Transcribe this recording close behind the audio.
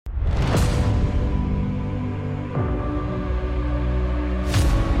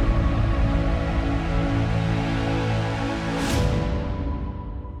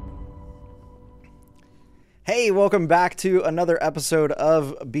Hey, welcome back to another episode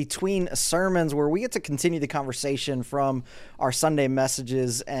of Between Sermons, where we get to continue the conversation from our Sunday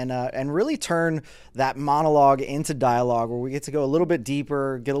messages and really turn that monologue into dialogue, where we get to go a little bit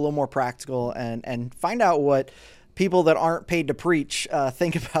deeper, get a little more practical, and find out what people that aren't paid to preach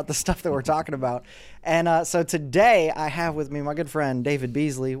think about the stuff that we're talking about. And so today I have with me my good friend David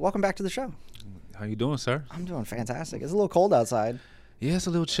Beasley. Welcome back to the show. How you doing, sir? I'm doing fantastic. It's a little cold outside. Yeah, it's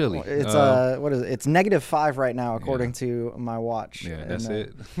a little chilly. It's what is it? It's -5 right now, according to my watch. Yeah, that's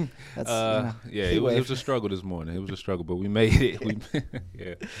it. That's yeah, it was a struggle this morning. It was a struggle, but we made it.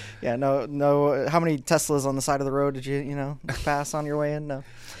 Yeah. Yeah. No. How many Teslas on the side of the road did you pass on your way in? No.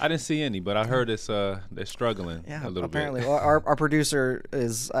 I didn't see any, but I heard they're struggling. Yeah, a little apparently. bit. Well, our producer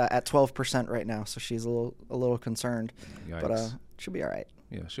is at 12% right now, so she's a little concerned. Yikes. But she'll be all right.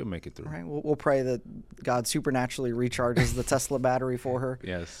 Yeah, she'll make it through. All right, we'll pray that God supernaturally recharges the Tesla battery for her.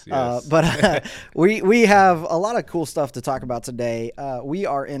 Yes. But we have a lot of cool stuff to talk about today. We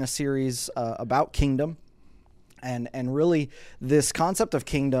are in a series about kingdom, and really this concept of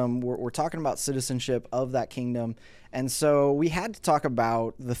kingdom. We're talking about citizenship of that kingdom, and so we had to talk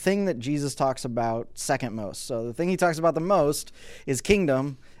about the thing that Jesus talks about second most. So the thing he talks about the most is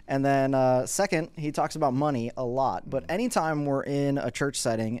kingdom. And then second, he talks about money a lot. But anytime we're in a church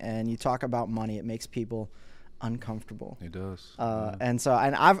setting and you talk about money, it makes people uncomfortable. It does. And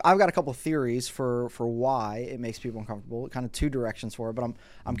I've got a couple theories for why it makes people uncomfortable. Kind of two directions for it. But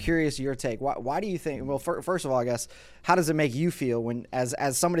I'm curious your take. Why do you think? Well, first of all, I guess, how does it make you feel when, as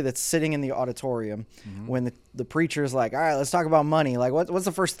somebody that's sitting in the auditorium, when the preacher's like, all right, let's talk about money? Like, what's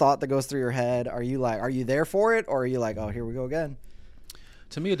the first thought that goes through your head? Are you there for it, or are you like, oh, here we go again?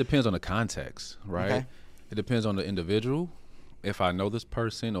 To me, it depends on the context, right? Okay. It depends on the individual. If I know this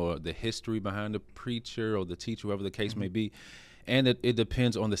person or the history behind the preacher or the teacher, whoever the case may be. And it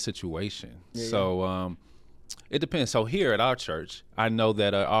depends on the situation. Yeah, so it depends. So here at our church, I know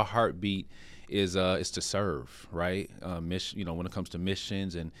that our heartbeat is to serve, right? Mission, when it comes to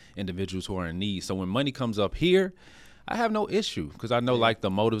missions and individuals who are in need. So when money comes up here, I have no issue because I know like the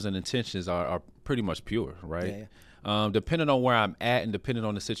motives and intentions are pretty much pure, right? Yeah. Depending on where I'm at and depending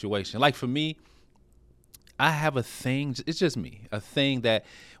on the situation. Like for me, I have a thing, it's just me, a thing that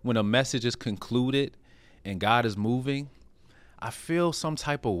when a message is concluded and God is moving, I feel some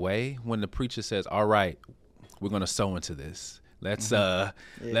type of way when the preacher says, all right, we're going to sow into this. Let's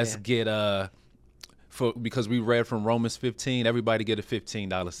get because we read from Romans 15, everybody get a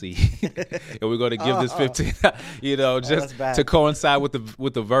 $15 seed. And we're going to give this 15, just to coincide with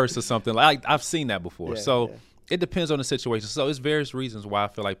the verse or something. Like I've seen that before. It depends on the situation. So it's various reasons why I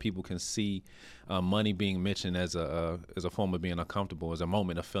feel like people can see money being mentioned as a form of being uncomfortable, as a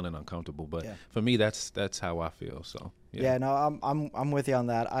moment of feeling uncomfortable. But for me, that's how I feel. So no, I'm with you on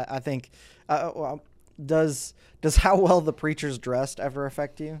that. I think does how well the preacher's dressed ever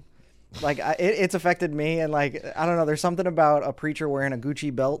affect you? Like it's affected me, and like I don't know. There's something about a preacher wearing a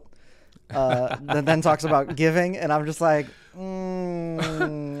Gucci belt that then talks about giving, and I'm just like, I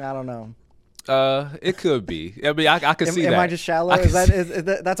don't know. It could be. I mean, I could see that. Am I just shallow? Is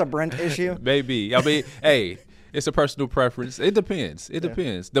that's a Brent issue? Maybe. I mean, hey, it's a personal preference. It depends. It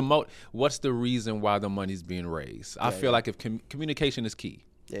depends. What's the reason why the money's being raised? I feel like if communication is key.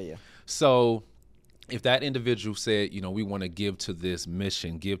 Yeah. So if that individual said, we want to give to this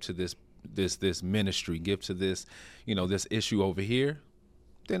mission, give to this ministry, give to this, this issue over here,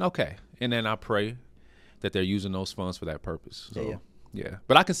 then okay. And then I pray that they're using those funds for that purpose. So, yeah.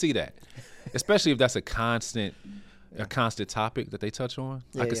 But I can see that, especially if that's a constant topic that they touch on.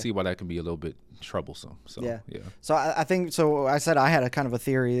 I can see why that can be a little bit troublesome. So, yeah. So I think, I said I had a kind of a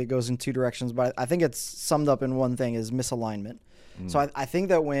theory that goes in two directions, but I think it's summed up in one thing is misalignment. So I think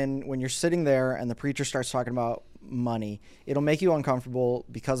that when you're sitting there and the preacher starts talking about money, it'll make you uncomfortable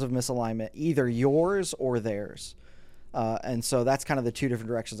because of misalignment, either yours or theirs. And so that's kind of the two different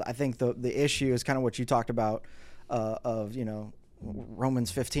directions. I think the issue is kind of what you talked about of,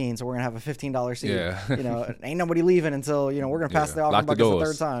 Romans 15. So we're going to have a $15 seed. Yeah. Ain't nobody leaving until, we're going to pass the offering buckets the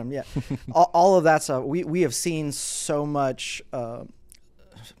third time. Yeah. all of that stuff. We have seen so much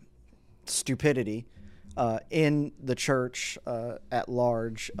stupidity in the church at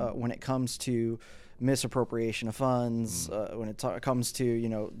large when it comes to misappropriation of funds, when it comes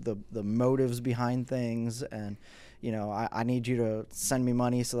to the motives behind things, and I need you to send me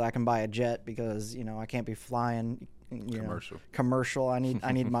money so that I can buy a jet because I can't be flying commercial. I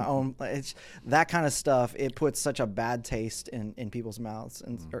need my own. It's that kind of stuff. It puts such a bad taste in people's mouths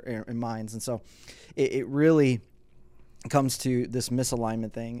and or in minds, and so it really comes to this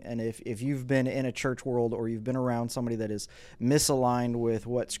misalignment thing. And if you've been in a church world, or you've been around somebody that is misaligned with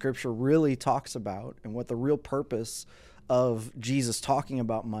what Scripture really talks about and what the real purpose of Jesus talking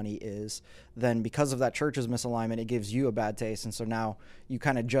about money is, then because of that church's misalignment, it gives you a bad taste. And so now you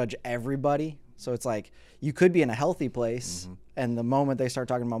kind of judge everybody. So it's like you could be in a healthy place, and the moment they start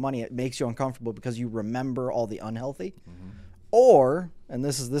talking about money, it makes you uncomfortable because you remember all the unhealthy. Or, and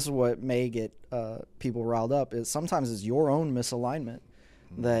this is what may get people riled up, is sometimes it's your own misalignment.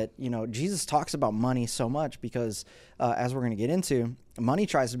 That, Jesus talks about money so much because, as we're going to get into, money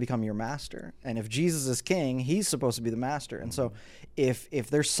tries to become your master. And if Jesus is king, he's supposed to be the master. And so if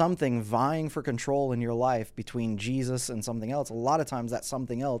there's something vying for control in your life between Jesus and something else, a lot of times that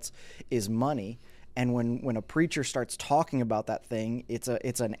something else is money. And when a preacher starts talking about that thing, it's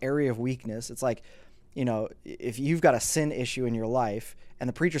an area of weakness. It's like, if you've got a sin issue in your life and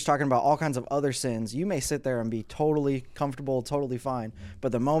the preacher's talking about all kinds of other sins, you may sit there and be totally comfortable, totally fine.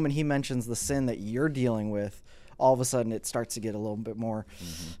 But the moment he mentions the sin that you're dealing with, all of a sudden it starts to get a little bit more,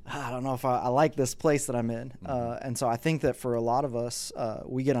 I don't know if I like this place that I'm in. And so I think that for a lot of us,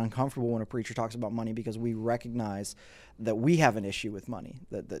 we get uncomfortable when a preacher talks about money because we recognize that we have an issue with money,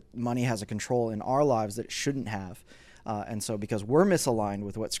 that money has a control in our lives that it shouldn't have. And so because we're misaligned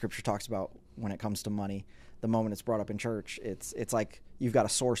with what Scripture talks about when it comes to money, the moment it's brought up in church, it's like you've got a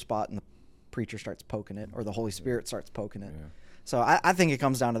sore spot and the preacher starts poking it, or the Holy Spirit starts poking it. So I think it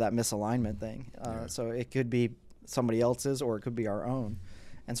comes down to that misalignment thing. So it could be somebody else's, or it could be our own.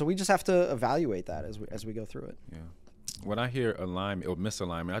 And so we just have to evaluate that as we go through it. Yeah. When I hear alignment or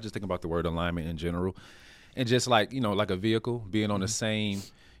misalignment, I just think about the word alignment in general. And just like, like a vehicle being on the same,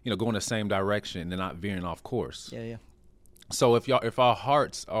 going the same direction and not veering off course. Yeah. So if our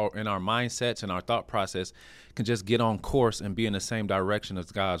hearts are and our mindsets and our thought process can just get on course and be in the same direction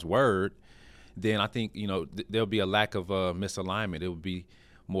as God's word, then I think, there'll be a lack of misalignment. It will be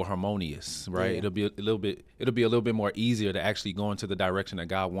more harmonious, right? Yeah. It'll be a little bit more easier to actually go into the direction that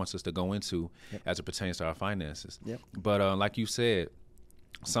God wants us to go into as it pertains to our finances. But like you said,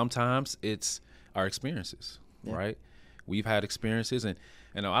 sometimes it's our experiences, right? We've had experiences,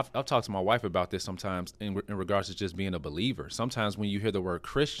 and I've talked to my wife about this sometimes in regards to just being a believer. Sometimes when you hear the word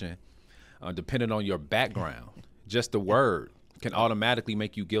Christian, depending on your background, just the word can automatically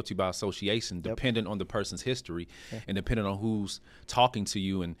make you guilty by association, depending on the person's history and depending on who's talking to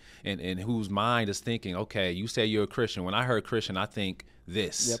you and whose mind is thinking, okay, you say you're a Christian. When I heard Christian, I think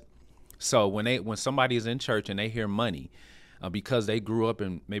this. So when somebody is in church and they hear money, because they grew up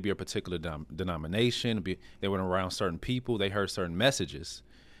in maybe a particular denomination, they went around certain people, they heard certain messages.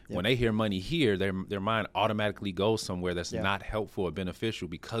 When they hear money here, their mind automatically goes somewhere that's not helpful or beneficial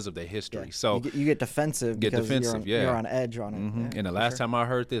because of their history. So you get defensive because you're on edge on it. And the last time I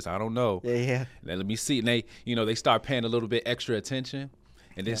heard this, I don't know. Then let me see. And they start paying a little bit extra attention.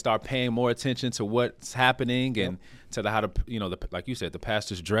 And then start paying more attention to what's happening and to how to, like you said, the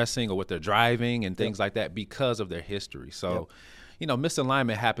pastor's dressing or what they're driving and things like that because of their history. So,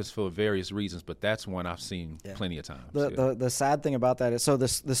 misalignment happens for various reasons, but that's one I've seen plenty of times. The sad thing about that is, so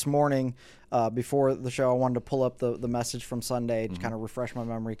this morning before the show, I wanted to pull up the message from Sunday to kind of refresh my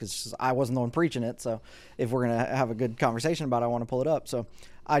memory because I wasn't the one preaching it. So if we're going to have a good conversation about it, I want to pull it up. So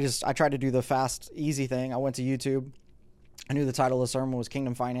I tried to do the fast, easy thing. I went to YouTube. I knew the title of the sermon was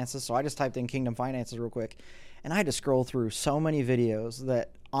Kingdom Finances, so I just typed in Kingdom Finances real quick. And I had to scroll through so many videos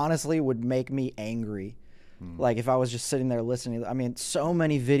that honestly would make me angry. Like if I was just sitting there listening. I mean, so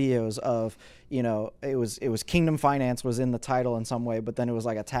many videos of, it was Kingdom Finance was in the title in some way, but then it was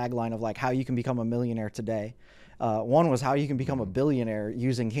like a tagline of like how you can become a millionaire today. One was how you can become a billionaire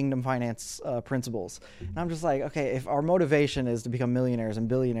using Kingdom Finance principles. And I'm just like, okay, if our motivation is to become millionaires and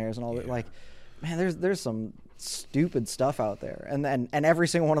billionaires and all that, like, man, there's some stupid stuff out there. And every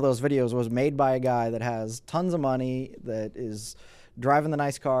single one of those videos was made by a guy that has tons of money, that is driving the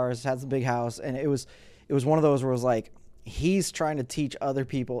nice cars, has the big house. And it was one of those where it was like, he's trying to teach other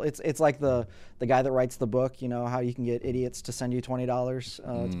people. It's like the guy that writes the book, how you can get idiots to send you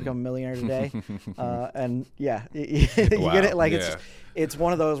 $20 to become a millionaire today. And you get it. Like it's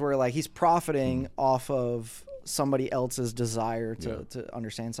one of those where like he's profiting off of somebody else's desire to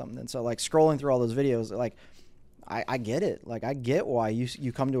understand something. And so like scrolling through all those videos, like I get it. Like I get why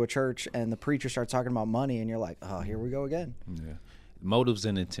you come to a church and the preacher starts talking about money and you're like, oh, here we go again. Yeah. Motives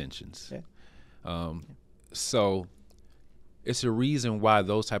and intentions. So it's a reason why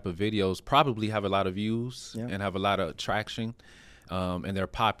those type of videos probably have a lot of views and have a lot of traction, and they're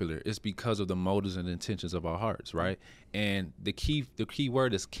popular. It's because of the motives and intentions of our hearts, right? And the key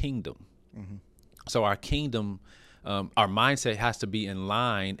word is kingdom. So our kingdom our mindset has to be in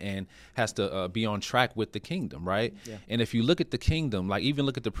line and has to be on track with the kingdom, right? Yeah. And if you look at the kingdom, like even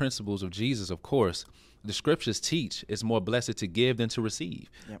look at the principles of Jesus, of course, the scriptures teach it's more blessed to give than to receive.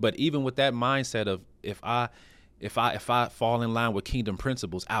 Yep. But even with that mindset of if I fall in line with kingdom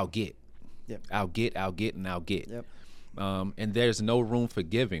principles, I'll get. Yep. I'll get. Yep. And there's no room for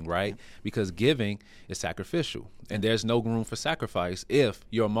giving, right? Because giving is sacrificial. And there's no room for sacrifice if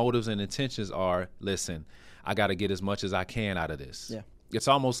your motives and intentions are, listen, I got to get as much as I can out of this. Yeah. It's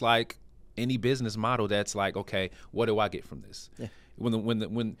almost like any business model that's like, okay, what do I get from this? Yeah.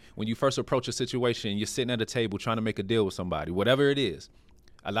 When you first approach a situation, you're sitting at a table trying to make a deal with somebody, whatever it is.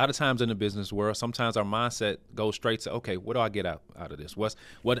 A lot of times in the business world, sometimes our mindset goes straight to, okay, what do I get out of this?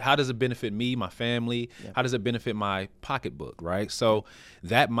 How does it benefit me, my family? Yeah. How does it benefit my pocketbook, right? So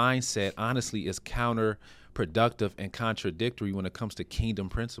that mindset, honestly, is counterproductive and contradictory when it comes to kingdom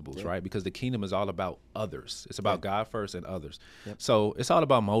principles, right? Because the kingdom is all about others. It's about God first and others. Yep. So it's all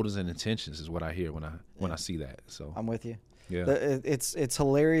about motives and intentions is what I hear when I see that. So I'm with you. yeah. It's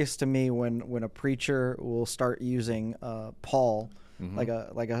hilarious to me when a preacher will start using Paul, like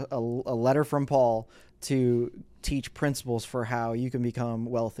a letter from Paul to teach principles for how you can become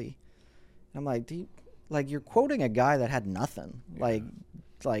wealthy. And I'm like, you're quoting a guy that had nothing. Yeah.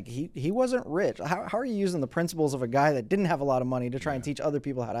 Like he wasn't rich. How are you using the principles of a guy that didn't have a lot of money to try and teach other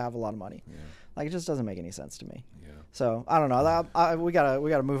people how to have a lot of money? Yeah. Like, it just doesn't make any sense to me. Yeah. So I don't know. We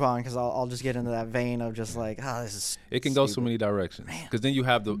gotta move on, because I'll just get into that vein of just like, this is. It can stupid. go so many directions, because then you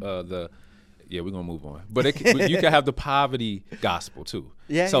have the yeah, we're gonna move on. But you can have the poverty gospel too.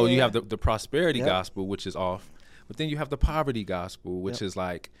 Yeah. So you have the prosperity gospel, which is off, but then you have the poverty gospel, which is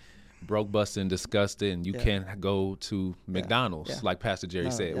like broke, busted, and disgusted, and you can't go to McDonald's, like Pastor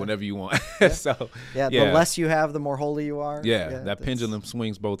Jerry said, whenever you want. So the less you have, the more holy you are. That pendulum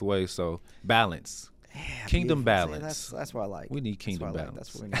swings both ways. So balance. Kingdom balance. That's what I like. We need kingdom balance.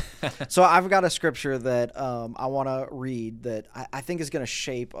 That's what we need. So I've got a scripture that I want to read that I think is going to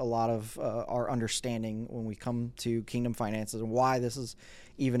shape a lot of our understanding when we come to kingdom finances and why this is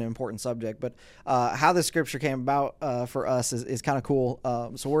even an important subject. But how this scripture came about for us is kind of cool.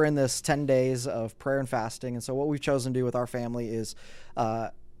 So we're in this 10 days of prayer and fasting. And so what we've chosen to do with our family is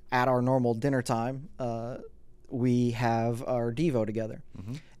at our normal dinner time, we have our Devo together.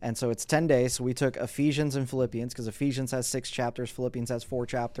 Mm-hmm. And so it's 10 days. So we took Ephesians and Philippians, because Ephesians has 6 chapters. Philippians has 4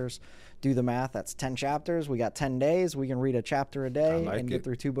 chapters. Do the math. That's 10 chapters. We got 10 days. We can read a chapter a day and get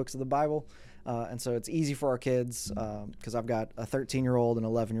through 2 books of the Bible. And so it's easy for our kids, because I've got a 13-year-old, an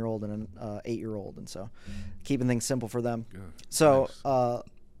 11-year-old, and an 8-year-old. And so keeping things simple for them. Good. So nice.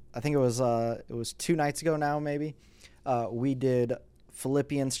 I think it was 2 nights ago now, maybe. We did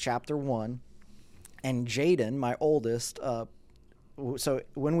Philippians chapter 1. And Jaden, my oldest, so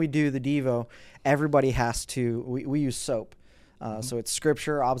when we do the Devo, everybody has to, we use SOAP. So it's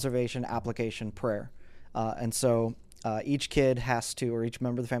scripture, observation, application, prayer. And so each kid has to, or each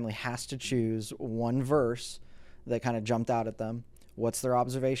member of the family has to choose one verse that kind of jumped out at them. What's their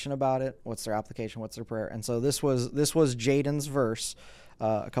observation about it? What's their application? What's their prayer? And so this was Jaden's verse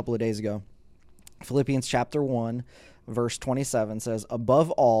a couple of days ago. Philippians chapter 1. Verse 27 says, "Above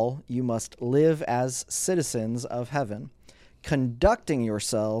all, you must live as citizens of heaven, conducting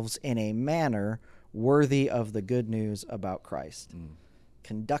yourselves in a manner worthy of the good news about Christ."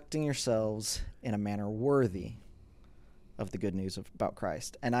 Conducting yourselves in a manner worthy of the good news about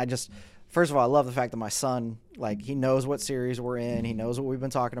Christ. And first of all, I love the fact that my son, he knows what series we're in. He knows what we've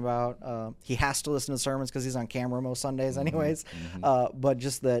been talking about. He has to listen to sermons because he's on camera most Sundays anyways. But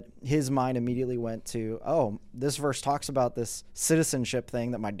just that his mind immediately went to, this verse talks about this citizenship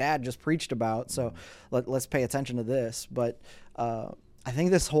thing that my dad just preached about. So let's pay attention to this. But I think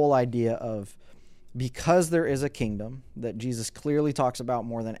this whole idea of, because there is a kingdom that Jesus clearly talks about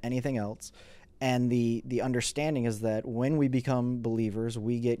more than anything else, and the understanding is that when we become believers,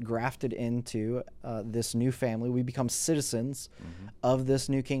 we get grafted into this new family. We become citizens of this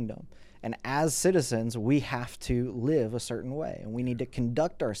new kingdom. And as citizens, we have to live a certain way. And we need to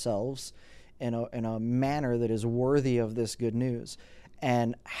conduct ourselves in a manner that is worthy of this good news.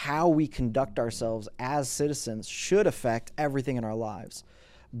 And how we conduct ourselves as citizens should affect everything in our lives,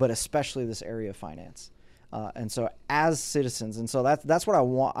 but especially this area of finance. And so as citizens, and so that's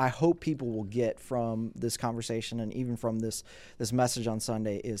what I hope people will get from this conversation, and even from this message on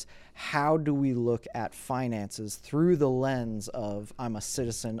Sunday, is how do we look at finances through the lens of, I'm a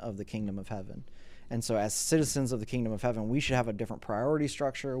citizen of the kingdom of heaven. And so as citizens of the kingdom of heaven, we should have a different priority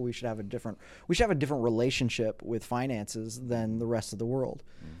structure. We should have a different relationship with finances than the rest of the world.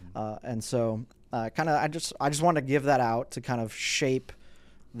 And so I just want to give that out to kind of shape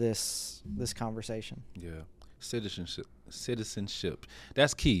this conversation. Yeah. Citizenship.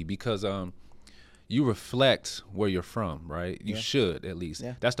 That's key because you reflect where you're from, right? You should, at least.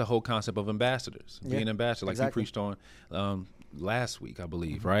 Yeah. That's the whole concept of ambassadors, being ambassador, like exactly. you preached on last week, I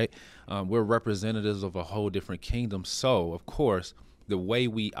believe, right? We're representatives of a whole different kingdom. So, of course, the way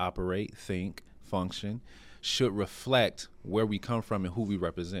we operate, think, function should reflect where we come from and who we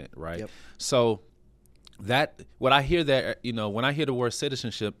represent, right? Yep. So that, when I hear that, when I hear the word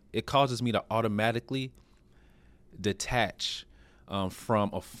citizenship, it causes me to automatically detach from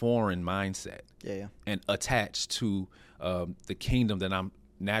a foreign mindset and attach to the kingdom that I'm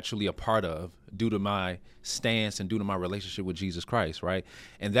naturally a part of due to my stance and due to my relationship with Jesus Christ, right?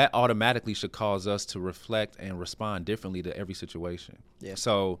 And that automatically should cause us to reflect and respond differently to every situation. Yeah.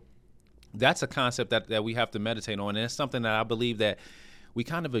 So that's a concept that we have to meditate on, and it's something that I believe that we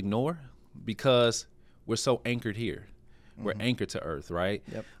kind of ignore because we're so anchored here. We're anchored to earth, right?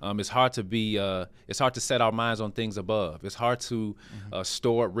 Yep. It's hard to set our minds on things above. It's hard to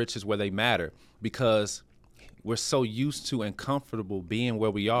store up riches where they matter because we're so used to and comfortable being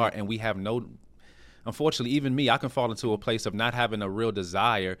where we are, and we have unfortunately, even me, I can fall into a place of not having a real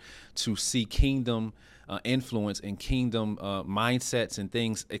desire to see kingdom influence and kingdom mindsets and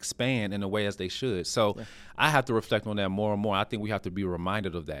things expand in a way as they should. So I have to reflect on that more and more. I think we have to be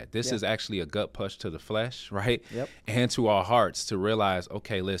reminded of that. This is actually a gut punch to the flesh, right? Yep. And to our hearts to realize,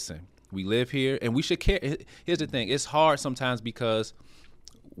 okay, listen, we live here and we should care. Here's the thing. It's hard sometimes because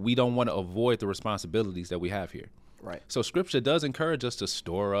we don't want to avoid the responsibilities that we have here. Right. So Scripture does encourage us to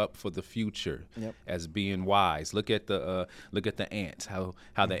store up for the future as being wise. Look at the ant,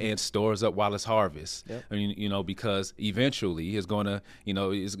 how the ant stores up while it's harvest. Yep. I mean, because eventually it's gonna,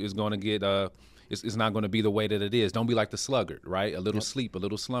 it's gonna get it's not going to be the way that it is. Don't be like the sluggard, right? A little sleep, a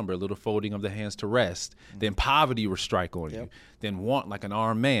little slumber, a little folding of the hands to rest. Then poverty will strike on you. Then want like an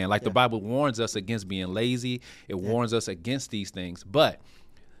armed man. Like the Bible warns us against being lazy. It warns us against these things. But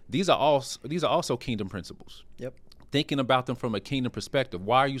these are also kingdom principles. Yep. Thinking about them from a kingdom perspective.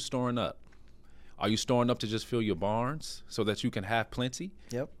 Why are you storing up? Are you storing up to just fill your barns so that you can have plenty?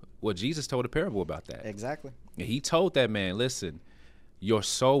 Yep. Well, Jesus told a parable about that. Exactly. And he told that man, listen, your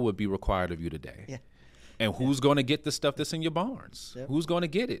soul would be required of you today. Yeah. And who's going to get the stuff that's in your barns? Yep. Who's going to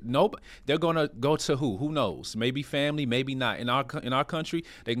get it? Nobody. They're going to go to who? Who knows? Maybe family, maybe not. In our country,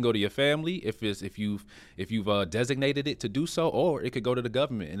 they can go to your family if you've designated it to do so, or it could go to the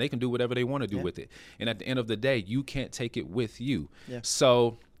government and they can do whatever they want to do with it. And at the end of the day, you can't take it with you. Yeah.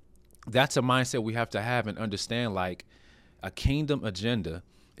 So that's a mindset we have to have and understand. Like a kingdom agenda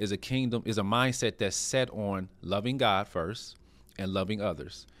is a mindset that's set on loving God first and loving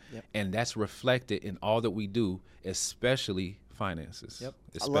others. Yep. And that's reflected in all that we do, especially finances. Yep.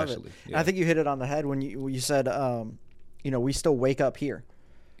 Especially. I love it. Yeah. I think you hit it on the head when you said, we still wake up here.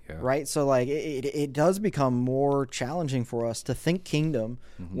 Yeah. Right. So like it does become more challenging for us to think kingdom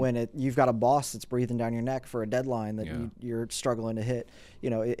when you've got a boss that's breathing down your neck for a deadline that you're struggling to hit.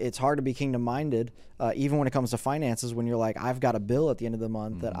 It's hard to be kingdom minded, even when it comes to finances, when you're like, I've got a bill at the end of the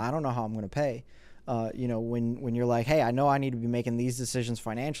month that I don't know how I'm going to pay. When you're like, hey, I know I need to be making these decisions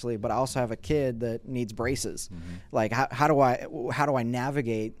financially, but I also have a kid that needs braces. Like, how do I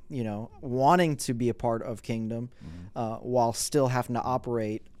navigate, wanting to be a part of kingdom, while still having to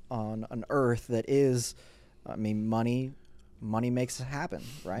operate on an earth that is, money makes it happen,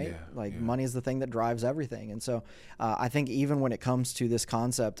 right? Money is the thing that drives everything. And so, I think even when it comes to this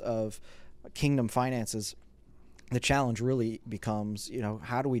concept of kingdom finances, the challenge really becomes,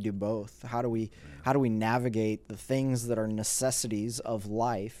 how do we do both? How do we navigate the things that are necessities of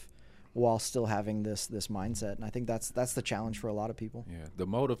life while still having this mindset? And I think that's the challenge for a lot of people. Yeah, the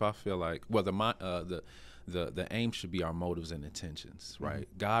motive, I feel like, the aim should be our motives and intentions, right?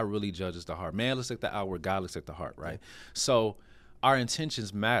 God really judges the heart. Man looks at the outward, God looks at the heart, right? So our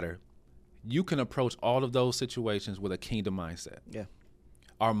intentions matter. You can approach all of those situations with a kingdom mindset. Yeah.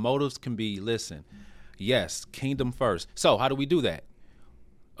 Our motives can be, listen, yes, kingdom first. So how do we do that?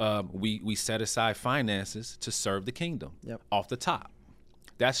 We set aside finances to serve the kingdom off the top.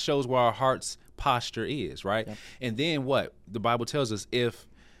 That shows where our heart's posture is, right? Yep. And then what? The Bible tells us if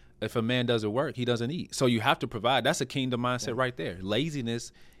a man doesn't work, he doesn't eat. So you have to provide. That's a kingdom mindset right there.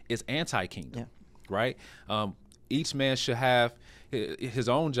 Laziness is anti-kingdom, right? Each man should have his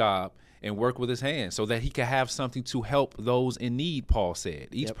own job and work with his hands so that he can have something to help those in need, Paul said.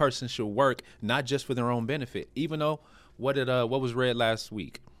 Each person should work not just for their own benefit, even though what was read last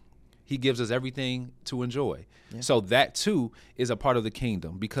week? He gives us everything to enjoy. So that too is a part of the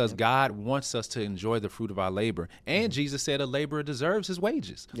kingdom, because God wants us to enjoy the fruit of our labor. And Jesus said a laborer deserves his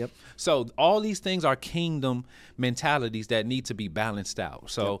wages. So all these things are kingdom mentalities that need to be balanced out.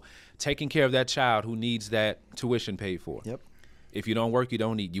 So taking care of that child who needs that tuition paid for. If you don't work, you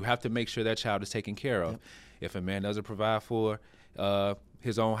don't eat. You have to make sure that child is taken care of. If a man doesn't provide for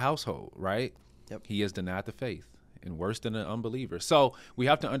his own household, right? He has denied the faith, and worse than an unbeliever. So we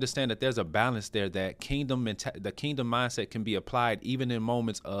have to understand that there's a balance there, that the kingdom mindset can be applied even in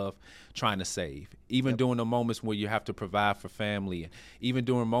moments of trying to save, even during the moments where you have to provide for family, even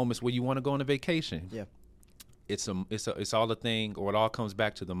during moments where you want to go on a vacation. It's all a thing, or it all comes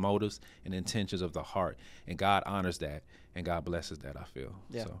back to the motives and intentions of the heart, and God honors that, and God blesses that, I feel.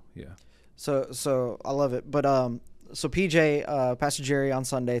 So I love it. But so PJ, Pastor Jerry on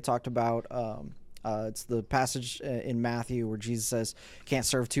Sunday talked about it's the passage in Matthew where Jesus says, "Can't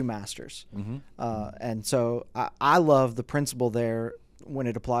serve two masters." And so I love the principle there when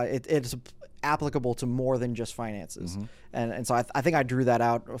it applies. It's applicable to more than just finances. And so I think I drew that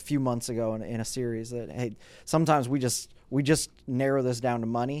out a few months ago in a series that, hey, sometimes we just narrow this down to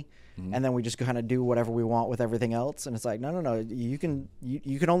money. And then we just kind of do whatever we want with everything else, and it's like, no. You can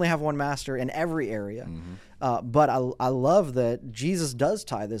only have one master in every area. But I love that Jesus does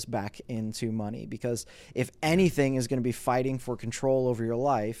tie this back into money, because if anything is going to be fighting for control over your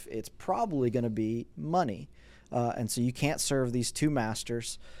life, it's probably going to be money. And so you can't serve these two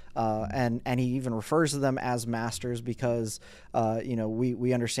masters. And he even refers to them as masters because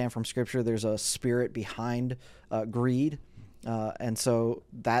we understand from Scripture there's a spirit behind greed. And so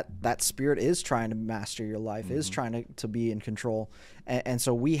that spirit is trying to master your life, is trying to be in control. And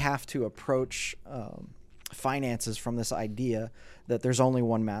so we have to approach finances from this idea that there's only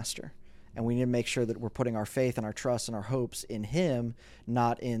one master. And we need to make sure that we're putting our faith and our trust and our hopes in him,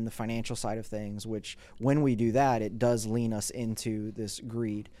 not in the financial side of things, which when we do that, it does lean us into this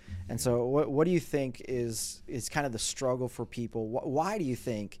greed. And so what do you think is kind of the struggle for people? Why do you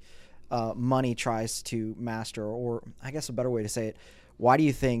think money tries to master, or I guess a better way to say it, why do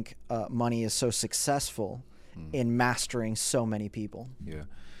you think money is so successful in mastering so many people?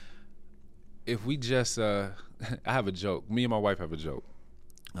 If we just, I have a joke. Me and my wife have a joke.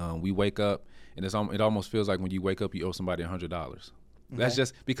 We wake up, and it almost feels like when you wake up, you owe somebody $100. That's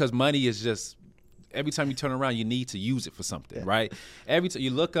just because money is just, every time you turn around, you need to use it for something, right? Every time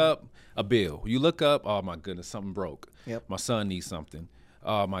you look up a bill, you look up, oh my goodness, something broke. My son needs something.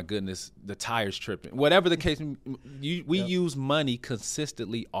 Oh my goodness, the tire's tripping. Whatever the case, we use money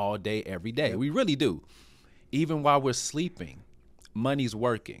consistently all day, every day. We really do. Even while we're sleeping, money's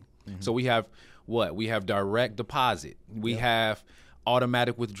working. So we have what? We have direct deposit. We have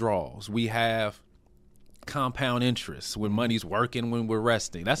automatic withdrawals. We have compound interest when money's working when we're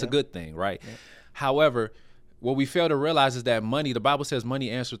resting. That's a good thing, right? However, what we fail to realize is that money, the Bible says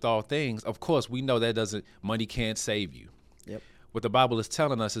money answereth all things. Of course, we know that money can't save you. What the Bible is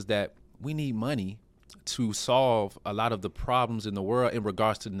telling us is that we need money to solve a lot of the problems in the world in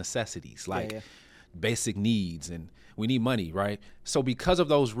regards to necessities, like basic needs, and we need money, right? So because of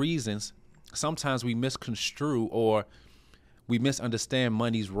those reasons, sometimes we misconstrue or we misunderstand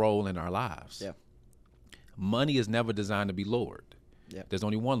money's role in our lives. Money is never designed to be Lord. There's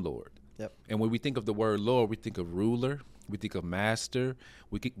only one Lord. And when we think of the word Lord, we think of ruler, we think of master,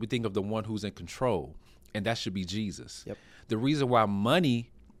 we think of the one who's in control, and that should be Jesus. The reason why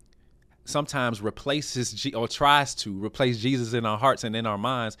money sometimes replaces or tries to replace Jesus in our hearts and in our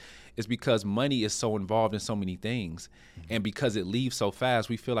minds is because money is so involved in so many things. And because it leaves so fast,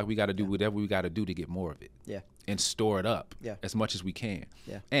 we feel like we got to do whatever we got to do to get more of it and store it up as much as we can.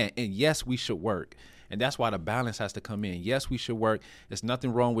 And yes, we should work. And that's why the balance has to come in. Yes, we should work. There's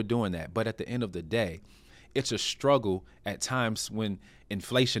nothing wrong with doing that. But at the end of the day, it's a struggle at times when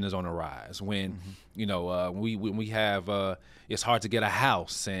inflation is on the rise, when we have it's hard to get a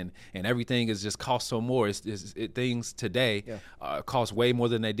house and everything is just cost so more. Things today cost way more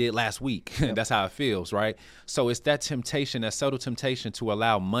than they did last week. That's how it feels, right? So it's that temptation, that subtle temptation to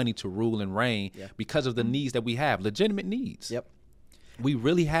allow money to rule and reign because of the needs that we have, legitimate needs. We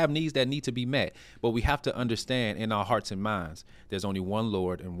really have needs that need to be met, but we have to understand in our hearts and minds, there's only one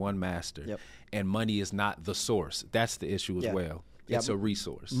Lord and one master, and money is not the source. That's the issue as well. It's a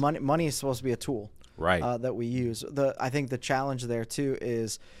resource. Money is supposed to be a tool, right? That we use. I think the challenge there too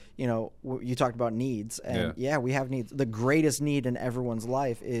is, you talked about needs, and we have needs. The greatest need in everyone's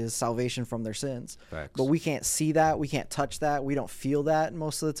life is salvation from their sins. Facts. But we can't see that, we can't touch that, we don't feel that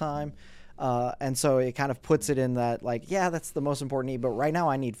most of the time. And so it kind of puts it in that, like, that's the most important need. But right now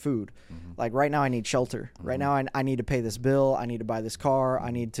I need food. Like right now I need shelter. Right now I need to pay this bill. I need to buy this car.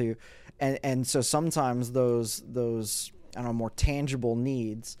 I need to. and so sometimes those I don't know, more tangible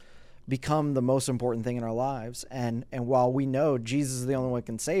needs become the most important thing in our lives. And while we know Jesus is the only one who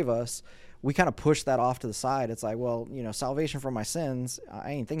can save us, we kind of push that off to the side. It's like, well, salvation from my sins,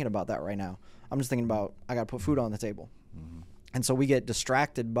 I ain't thinking about that right now. I'm just thinking about I got to put food on the table. Mm-hmm. And so we get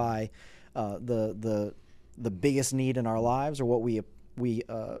distracted by the biggest need in our lives, or what we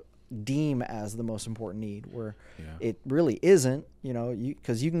deem as the most important need, where it really isn't,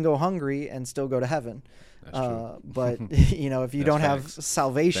 because you can go hungry and still go to heaven. That's true. But if you don't have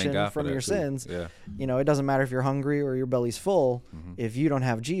salvation from your sins, it doesn't matter if you're hungry or your belly's full. Mm-hmm. If you don't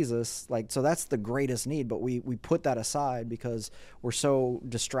have Jesus, so that's the greatest need. But we put that aside because we're so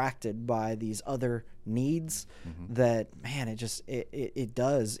distracted by these other needs that, man,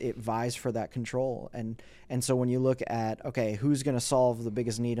 it vies for that control. And so when you look at, okay, who's going to solve the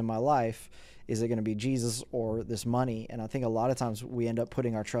biggest need in my life? Is it going to be Jesus or this money? And I think a lot of times we end up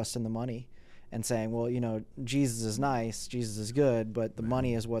putting our trust in the money and saying, well, Jesus is nice, Jesus is good, but the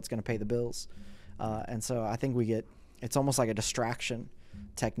money is what's going to pay the bills. And so I think it's almost like a distraction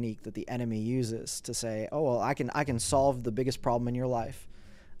technique that the enemy uses to say, oh, well, I can solve the biggest problem in your life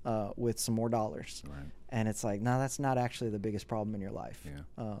with some more dollars. Right. And it's like, no, that's not actually the biggest problem in your life.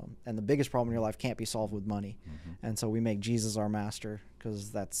 Yeah. And the biggest problem in your life can't be solved with money. Mm-hmm. And so we make Jesus our master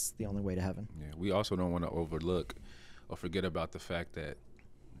because that's the only way to heaven. Yeah. We also don't want to overlook or forget about the fact that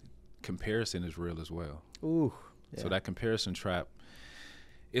comparison is real as well. Ooh. Yeah. So that comparison trap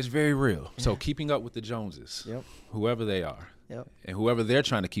is very real. Yeah. So keeping up with the Joneses, whoever they are, and whoever they're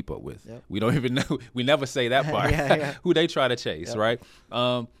trying to keep up with, we don't even know. We never say that part, who they try to chase, right?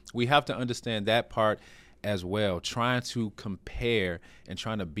 We have to understand that part as well, trying to compare and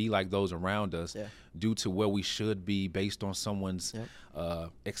trying to be like those around us due to where we should be based on someone's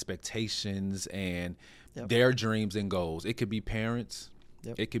expectations and their dreams and goals. It could be parents.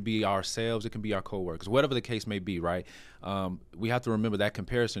 Yep. It could be ourselves. It can be our coworkers, whatever the case may be, right? We have to remember that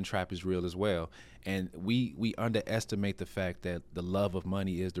comparison trap is real as well. And we underestimate the fact that the love of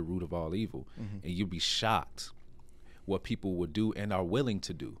money is the root of all evil. Mm-hmm. And you'd be shocked what people would do and are willing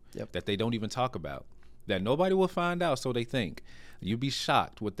to do that they don't even talk about, that nobody will find out, so they think. You'd be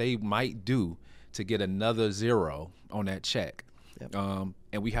shocked what they might do to get another zero on that check. Yep.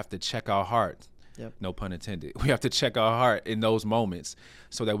 And we have to check our heart. Yep. No pun intended. We have to check our heart in those moments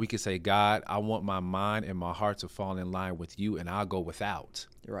so that we can say, God, I want my mind and my heart to fall in line with you, and I'll go without.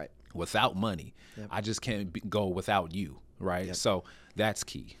 You're right. Without money. Yep. I just can't go without you, right? Yep. So that's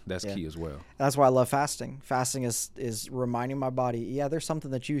key. That's key as well. That's why I love fasting. Fasting is reminding my body, there's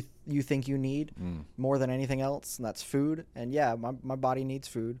something that you think you need more than anything else, and that's food. And my body needs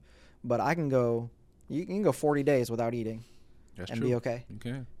food, but you can go 40 days without eating and be okay. You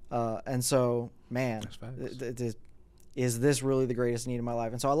can. And so, man, is this really the greatest need in my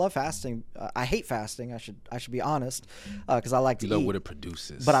life? And so I love fasting. I hate fasting. I should be honest, because I like to eat. You love what it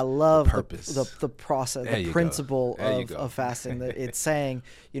produces. But I love the purpose, the process, the principle of fasting. That it's saying,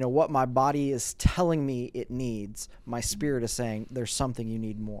 what my body is telling me it needs, my spirit is saying there's something you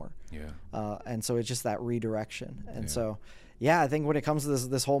need more. Yeah. And so it's just that redirection. And so, I think when it comes to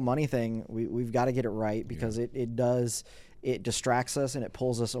this whole money thing, we've got to get it right, because it distracts us and it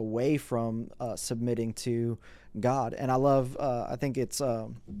pulls us away from submitting to God. And I love, I think it's,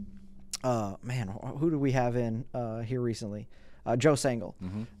 who do we have in here recently? Joe Sangl.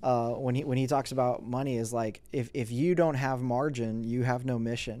 Mm-hmm. When he talks about money is like, if you don't have margin, you have no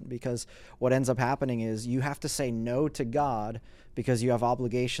mission, because what ends up happening is you have to say no to God because you have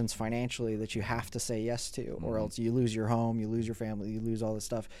obligations financially that you have to say yes to, or else you lose your home, you lose your family, you lose all this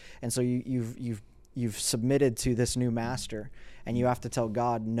stuff. And so you've submitted to this new master, and you have to tell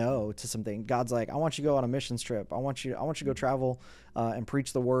God no to something. God's like, I want you to go on a missions trip. I want you to go travel and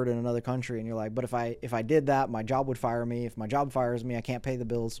preach the word in another country. And you're like, but if I did that, my job would fire me. If my job fires me, I can't pay the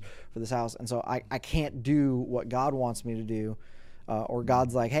bills for this house. And so I can't do what God wants me to do. Or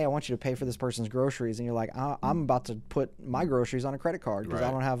God's like, hey, I want you to pay for this person's groceries. And you're like, I'm about to put my groceries on a credit card because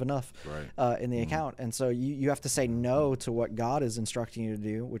I don't have enough in the account. And so you have to say no to what God is instructing you to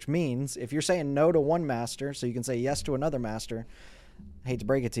do, which means if you're saying no to one master so you can say yes to another master, I hate to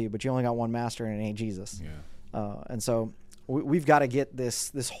break it to you, but you only got one master, and it ain't Jesus. Yeah. And so we've got to get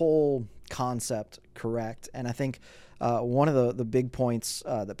this whole concept correct. And I think one of the big points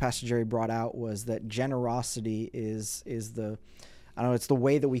that Pastor Jerry brought out was that generosity is it's the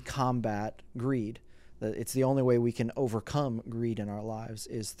way that we combat greed. It's the only way we can overcome greed in our lives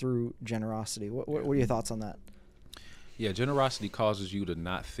is through generosity. What are your thoughts on that? Yeah, generosity causes you to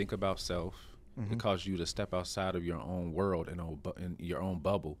not think about self. Mm-hmm. It causes you to step outside of your own world and in your own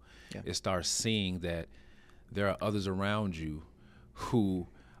bubble. Yeah. It starts seeing that there are others around you who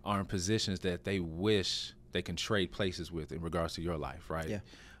are in positions that they wish they can trade places with in regards to your life, right?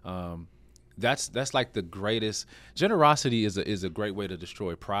 Yeah. That's like the greatest. Generosity is a great way to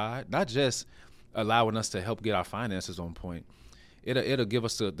destroy pride, not just allowing us to help get our finances on point. It'll give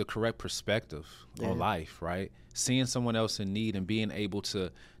us the correct perspective on life, right? Seeing someone else in need and being able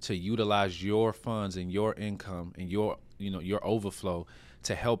to utilize your funds and your income and your overflow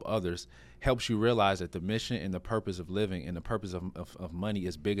to help others helps you realize that the mission and the purpose of living and the purpose of money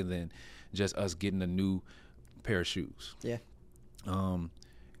is bigger than just us getting a new pair of shoes. Yeah.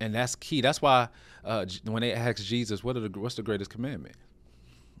 And that's key. That's why when they asked Jesus, what's the greatest commandment?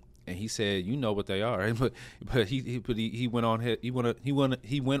 And he said, you know what they are, right? But he went on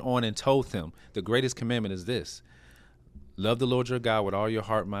and told them the greatest commandment is this: love the Lord your God with all your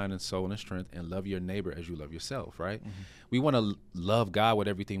heart, mind, and soul and strength, and love your neighbor as you love yourself, right? Mm-hmm. We want to love God with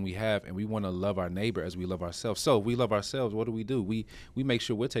everything we have, and we want to love our neighbor as we love ourselves. So if we love ourselves, what do? We make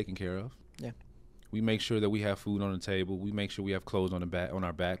sure we're taken care of. Yeah. We make sure that we have food on the table. We make sure we have clothes on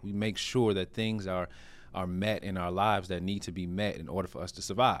our back. We make sure that things are met in our lives that need to be met in order for us to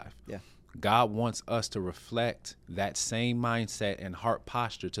survive. Yeah. God wants us to reflect that same mindset and heart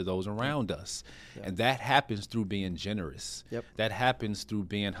posture to those around us. Yeah. And that happens through being generous. Yep. That happens through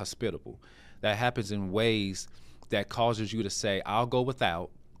being hospitable. That happens in ways that causes you to say, I'll go without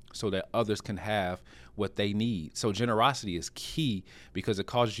so that others can have what they need. So generosity is key because it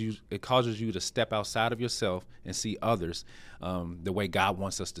causes you to step outside of yourself and see others the way God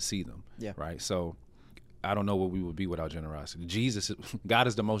wants us to see them. Yeah. Right. So I don't know what we would be without generosity. God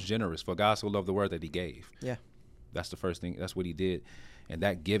is the most generous. For God so loved the world that he gave. Yeah. That's the first thing. That's what he did. And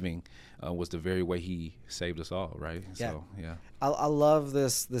that giving was the very way he saved us all, right? Yeah. So, yeah. I love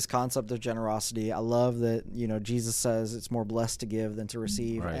this concept of generosity. I love that, Jesus says it's more blessed to give than to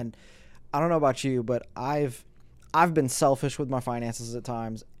receive. Right. And I don't know about you, but I've been selfish with my finances at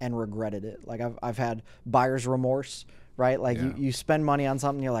times and regretted it. Like I've had buyer's remorse, right? Like you spend money on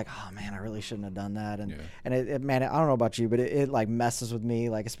something, you're like, oh man, I really shouldn't have done that. And it man, I don't know about you, but it like messes with me.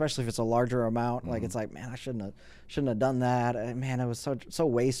 Like especially if it's a larger amount, like it's like, man, I shouldn't have done that. And man, it was so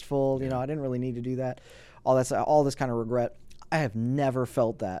wasteful. I didn't really need to do that. All this kind of regret. I have never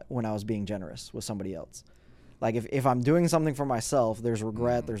felt that when I was being generous with somebody else. Like if I'm doing something for myself, there's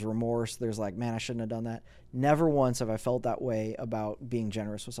regret, there's remorse, there's like, man, I shouldn't have done that. Never once have I felt that way about being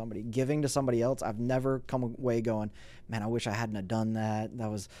generous with somebody. Giving to somebody else, I've never come away going, man, I wish I hadn't have done that.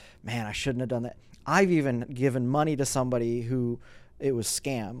 Man, I shouldn't have done that. I've even given money to somebody who it was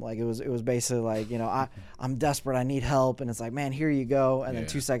scam. Like it was basically like, I'm desperate, I need help. And it's like, man, here you go. And then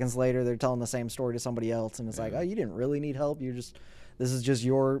 2 seconds later, they're telling the same story to somebody else. And it's like, oh, you didn't really need help. This is just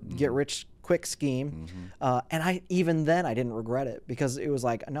your get rich quick scheme. And I didn't regret it because it was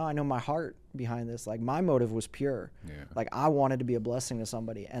like, no, I know my heart behind this. Like my motive was pure. Yeah. Like I wanted to be a blessing to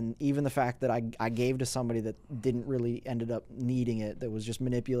somebody. And even the fact that I gave to somebody that didn't really ended up needing it, that was just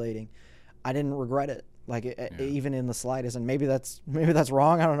manipulating, I didn't regret it. Like even in the slightest. And maybe that's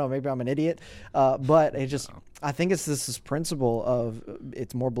wrong. I don't know. Maybe I'm an idiot. But it just, I think it's this principle of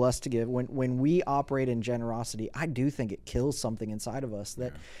it's more blessed to give. When we operate in generosity, I do think it kills something inside of us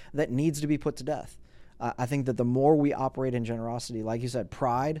that needs to be put to death. I think that the more we operate in generosity, like you said,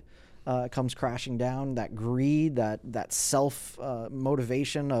 pride comes crashing down, that greed, that self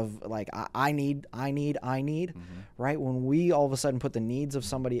motivation of like, I need, right? When we all of a sudden put the needs of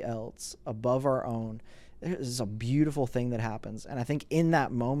somebody else above our own, there's a beautiful thing that happens. And I think in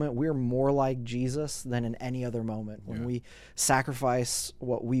that moment, we're more like Jesus than in any other moment when we sacrifice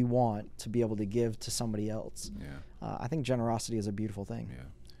what we want to be able to give to somebody else. Yeah. I think generosity is a beautiful thing. Yeah.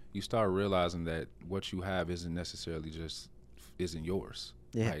 You start realizing that what you have isn't necessarily isn't yours.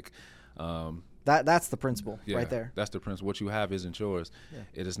 Yeah. Like, that's the principle right there. That's the principle. What you have isn't yours. Yeah.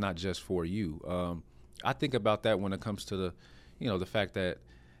 It is not just for you. I think about that when it comes to the fact that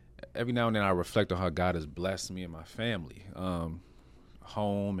every now and then I reflect on how God has blessed me and my family,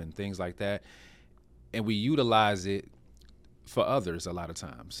 home and things like that. And we utilize it for others a lot of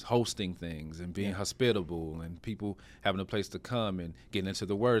times, hosting things and being hospitable and people having a place to come and getting into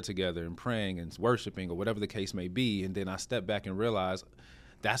the word together and praying and worshiping or whatever the case may be. And then I step back and realize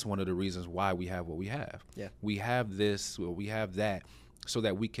that's one of the reasons why we have what we have. Yeah. We have this, or we have that, so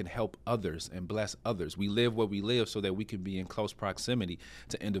that we can help others and bless others. We live what we live so that we can be in close proximity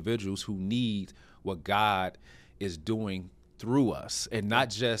to individuals who need what God is doing through us, and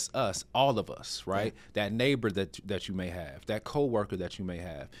not just us, all of us, right? Yeah. That neighbor that you may have, that coworker that you may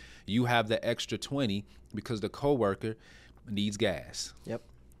have. You have the extra 20 because the coworker needs gas. Yep.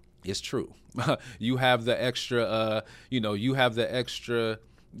 It's true. You have the extra,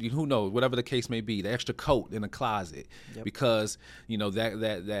 who knows, whatever the case may be, the extra coat in the closet, because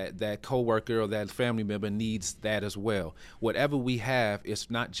that coworker or that family member needs that as well. Whatever we have, it's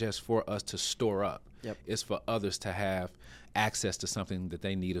not just for us to store up. It's for others to have access to something that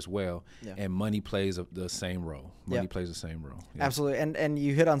they need as well. And money plays the same role. Money plays the same role. Absolutely. And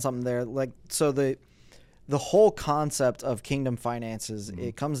you hit on something there. Like, so the whole concept of kingdom finances,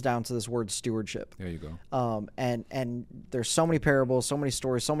 it comes down to this word stewardship. There you go. And there's so many parables, so many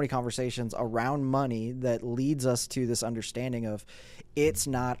stories, so many conversations around money that leads us to this understanding of it's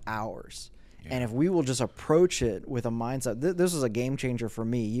not ours. And if we will just approach it with a mindset, this was a game changer for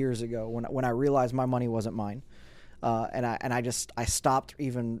me years ago when I realized my money wasn't mine. And I stopped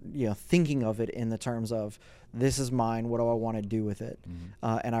even thinking of it in the terms of, this is mine. What do I want to do with it?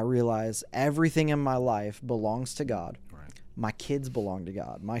 And I realized everything in my life belongs to God. Right. My kids belong to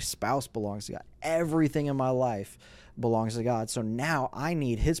God. My spouse belongs to God. Everything in my life belongs to God. So now I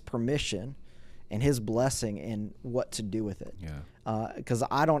need His permission and His blessing in what to do with it. Because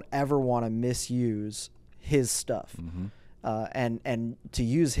I don't ever want to misuse His stuff. And to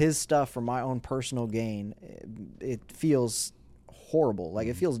use His stuff for my own personal gain, it feels horrible. Like,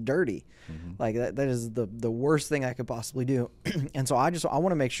 it feels dirty. Like that is the worst thing I could possibly do. And so I want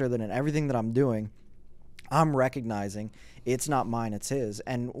to make sure that in everything that I'm doing, I'm recognizing it's not mine, it's His.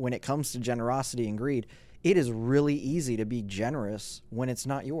 And when it comes to generosity and greed, it is really easy to be generous when it's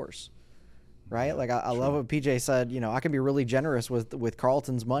not yours. Right? Like, I love what PJ said, I can be really generous with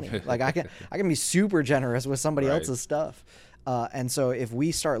Carlton's money. Like, I can be super generous with somebody else's stuff. And so if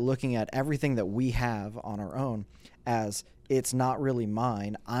we start looking at everything that we have on our own as, it's not really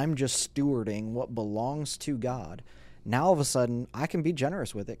mine, I'm just stewarding what belongs to God, now all of a sudden I can be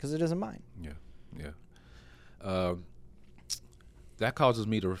generous with it because it isn't mine. That causes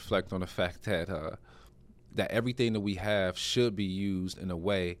me to reflect on the fact that that everything that we have should be used in a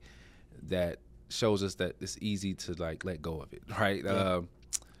way that shows us that it's easy to let go of it, right?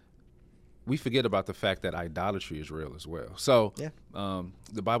 We forget about the fact that idolatry is real as well. So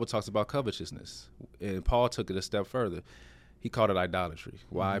the Bible talks about covetousness, and Paul took it a step further. He called it idolatry.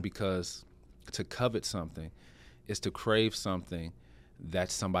 Why? Because to covet something is to crave something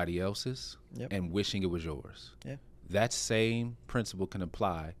that's somebody else's and wishing it was yours. That same principle can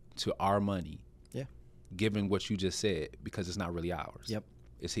apply to our money, given what you just said, because it's not really ours.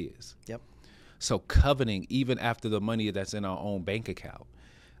 It's His. So coveting, even after the money that's in our own bank account,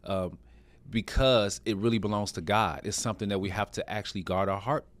 because it really belongs to God, is something that we have to actually guard our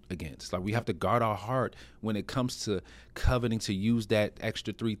heart against. Like, we have to guard our heart when it comes to coveting to use that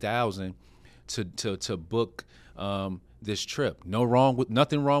extra $3,000 to book this trip.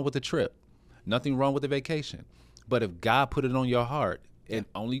 Nothing wrong with the trip, nothing wrong with the vacation. But if God put it on your heart, and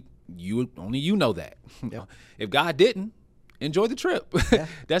only you know that. If God didn't, enjoy the trip.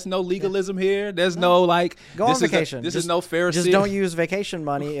 There's no legalism here. There's no go on vacation. This is no Pharisee. Just don't use vacation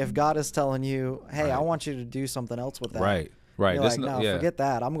money if God is telling you, hey, I want you to do something else with that. Right. You're like, forget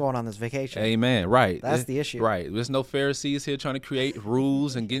that. I'm going on this vacation. Amen. Right. That's the issue. Right. There's no Pharisees here trying to create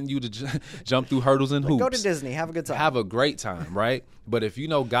rules and getting you to jump through hurdles and hoops. Go to Disney. Have a good time. Have a great time, right? But if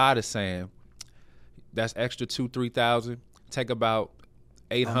God is saying that's extra $2,000-$3,000, take about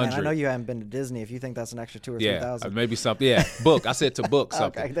 800. I know you haven't been to Disney if you think that's an extra $2,000 or $3,000. Maybe something. Book. I said to book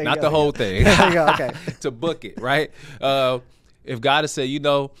something, okay, not the whole thing. There you go. Okay. To book it, right? If God has said,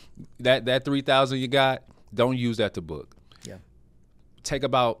 that $3,000 you got, don't use that to book. Take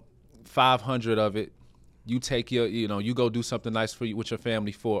about 500 of it. You take you go do something nice for you with your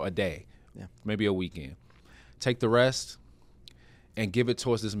family for a day, maybe a weekend. Take the rest and give it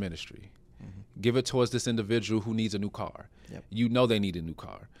towards this ministry. Give it towards this individual who needs a new car. They need a new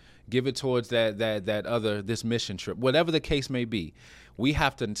car. Give it towards this mission trip. Whatever the case may be, we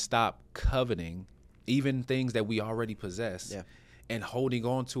have to stop coveting even things that we already possess and holding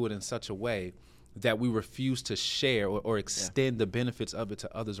on to it in such a way that we refuse to share or extend the benefits of it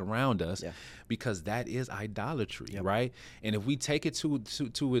to others around us, because that is idolatry, right? And if we take it to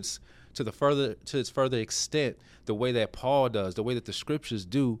its further extent, the way that Paul does, the way that the scriptures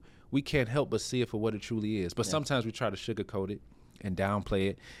do, we can't help but see it for what it truly is. But sometimes we try to sugarcoat it and downplay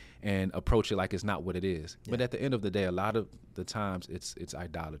it and approach it like it's not what it is. But at the end of the day, a lot of the times it's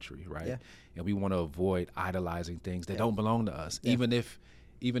idolatry, right? And we want to avoid idolizing things that don't belong to us, even if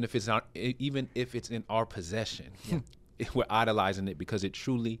it's in our possession. We're idolizing it because it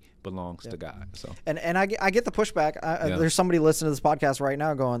truly belongs to God. So and I get the pushback. There's somebody listening to this podcast right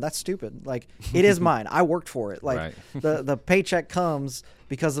now going, "That's stupid. Like, it is mine. I worked for it. Like, the paycheck comes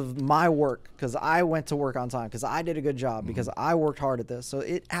because of my work, because I went to work on time, because I did a good job, because I worked hard at this. So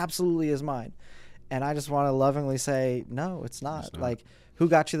it absolutely is mine." And I just want to lovingly say, no, it's not. Like, Who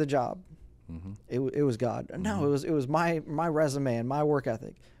got you the job? It was God. No, it was my resume and my work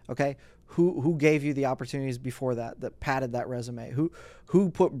ethic. Okay, who gave you the opportunities before that padded that resume? Who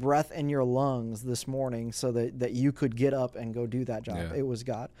put breath in your lungs this morning so that you could get up and go do that job? Yeah. It was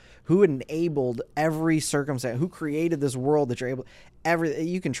God. Who enabled every circumstance? Who created this world that you're able?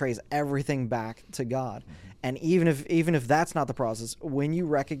 You can trace everything back to God. And even if that's not the process, when you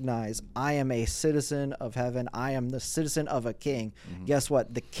recognize I am a citizen of heaven, I am the citizen of a king. Guess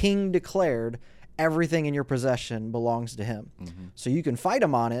what? The king declared everything in your possession belongs to him. So you can fight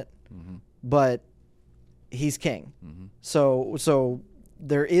him on it, but he's king. So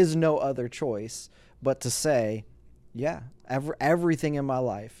there is no other choice but to say, yeah, everything in my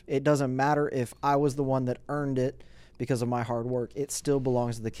life, it doesn't matter if I was the one that earned it because of my hard work. It still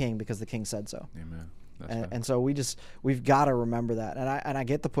belongs to the king because the king said so. Amen. And so we've got to remember that. And I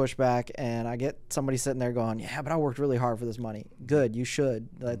get the pushback, and I get somebody sitting there going, yeah, but I worked really hard for this money. Good, you should.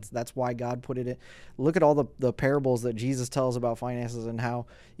 That's why God put it in. Look at all the parables that Jesus tells about finances, and how,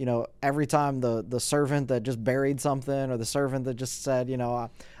 every time the servant that just buried something, or the servant that just said,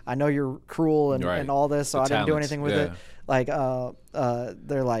 I know you're cruel and all this, so I didn't do anything with it. Like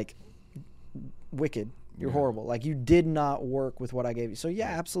they're like, wicked. You're horrible. Like, you did not work with what I gave you. So yeah,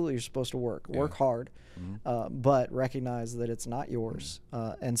 absolutely, you're supposed to work hard, but recognize that it's not yours.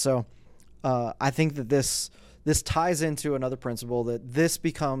 And so I think that this ties into another principle, that this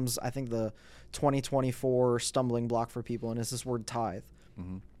becomes, I think, the 2024 stumbling block for people, and it's this word tithe.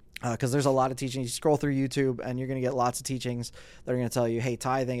 Because there's a lot of teachings. You scroll through YouTube, and you're going to get lots of teachings that are going to tell you, hey,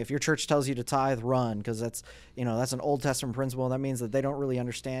 tithing, if your church tells you to tithe, run, because that's an Old Testament principle, and that means that they don't really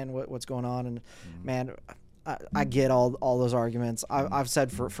understand what's going on. And man, I get all those arguments. I've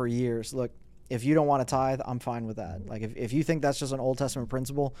said for years, look, if you don't want to tithe, I'm fine with that. Like, if you think that's just an Old Testament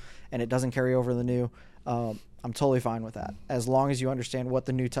principle and it doesn't carry over to the New, I'm totally fine with that, as long as you understand what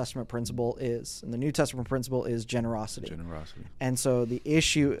the New Testament principle is. And the New Testament principle is generosity. And so the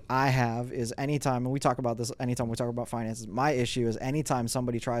issue I have is anytime, and we talk about this anytime we talk about finances, my issue is anytime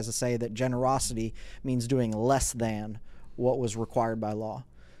somebody tries to say that generosity means doing less than what was required by law.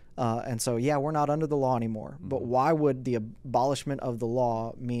 And so, yeah, we're not under the law anymore. But why would the abolishment of the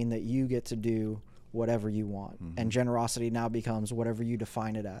law mean that you get to do whatever you want? And generosity now becomes whatever you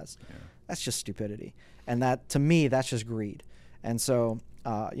define it as. That's just stupidity. And that, to me, that's just greed. And so,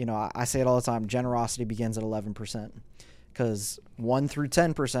 I say it all the time, generosity begins at 11%, because 1 through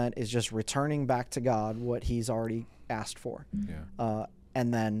 10% is just returning back to God what he's already asked for.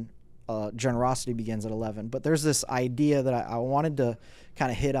 And then generosity begins at 11. But there's this idea that I wanted to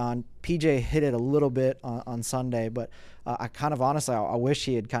kind of hit on. PJ hit it a little bit on Sunday, but I kind of honestly, I wish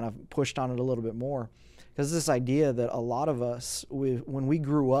he had kind of pushed on it a little bit more. Because this idea that a lot of us, when we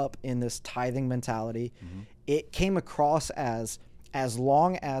grew up in this tithing mentality, it came across as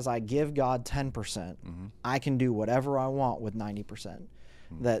long as I give God 10%, I can do whatever I want with 90%.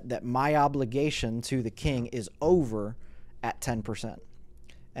 That my obligation to the king is over at 10%.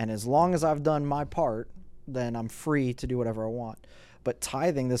 And as long as I've done my part, then I'm free to do whatever I want. But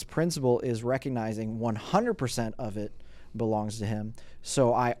tithing, this principle, is recognizing 100% of it belongs to him.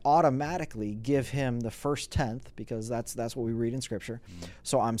 So I automatically give him the first tenth, because that's what we read in Scripture.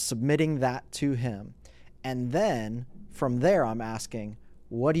 So I'm submitting that to him. And then from there, I'm asking,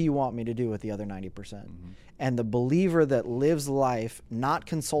 what do you want me to do with the other 90%? And the believer that lives life not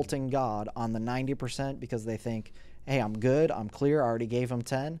consulting God on the 90% because they think, hey, I'm good, I'm clear, I already gave him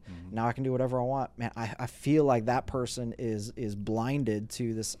 10, now I can do whatever I want. Man, I feel like that person is blinded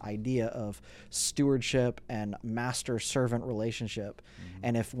to this idea of stewardship and master-servant relationship.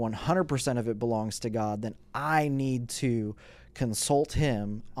 And if 100% of it belongs to God, then I need to consult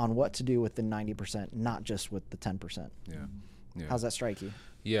him on what to do with the 90%, not just with the 10%. Yeah. How's that strike you?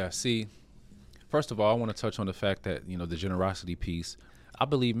 Yeah, see, first of all, I want to touch on the fact that, the generosity piece, I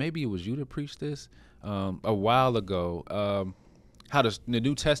believe maybe it was you that preached this a while ago, how the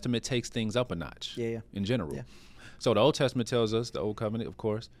New Testament takes things up a notch in general. So the Old Testament tells us, the Old Covenant, of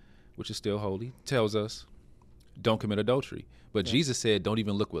course, which is still holy, tells us don't commit adultery. But Jesus said don't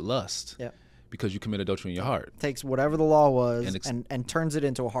even look with lust because you commit adultery in your heart. Takes whatever the law was and turns it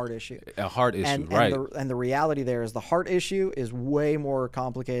into a heart issue. A heart issue, right. And the reality there is the heart issue is way more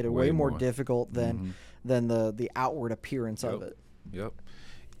complicated, way more difficult than the outward appearance of it.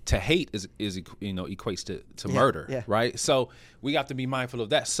 To hate is equates to murder, right? So we have to be mindful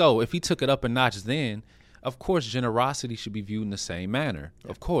of that. So if he took it up a notch, then of course generosity should be viewed in the same manner,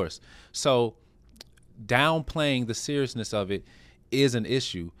 of course. So downplaying the seriousness of it is an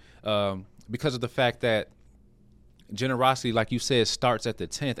issue because of the fact that generosity, like you said, starts at the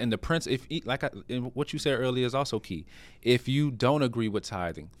 10th. And the prince, and what you said earlier is also key. If you don't agree with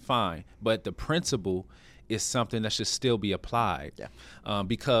tithing, fine. But the principle is something that should still be applied. Yeah.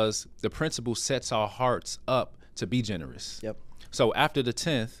 Because the principle sets our hearts up to be generous. Yep. So after the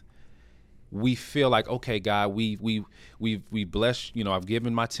 10th, we feel like, okay, God, we bless, I've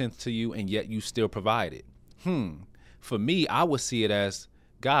given my 10th to you, and yet you still provided. For me, I would see it as,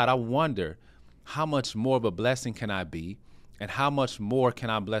 God, I wonder how much more of a blessing can I be, and how much more can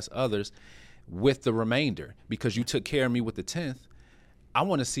I bless others with the remainder? Because you took care of me with the 10th. I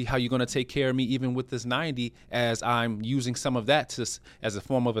want to see how you're going to take care of me even with this 90, as I'm using some of that as a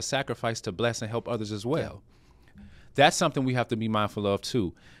form of a sacrifice to bless and help others as well. Yeah. That's something we have to be mindful of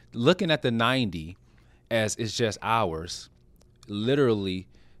too. Looking at the 90 as it's just ours literally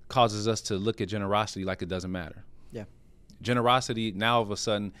causes us to look at generosity like it doesn't matter. Yeah. Generosity now all of a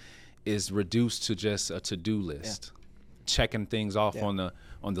sudden is reduced to just a to-do list, checking things off on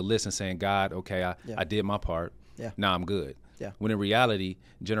the list and saying, God, okay, I did my part. Yeah. Now I'm good. Yeah. When in reality,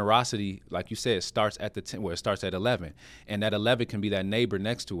 generosity, like you said, starts at the 10, it starts at 11, and that 11 can be that neighbor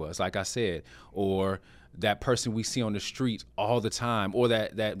next to us, like I said, or that person we see on the street all the time, or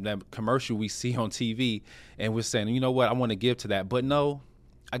that commercial we see on TV, and we're saying, you know what, I want to give to that, but no,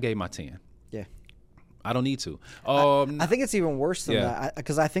 I gave my 10. Yeah. I don't need to. I think it's even worse than that,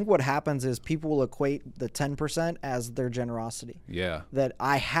 because I think what happens is people will equate the 10% as their generosity. Yeah. That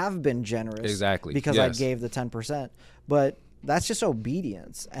I have been generous exactly because I gave the 10%, but that's just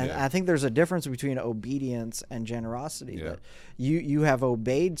obedience. And I think there's a difference between obedience and generosity. Yeah. That you have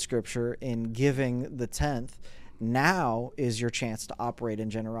obeyed Scripture in giving the 10th. Now is your chance to operate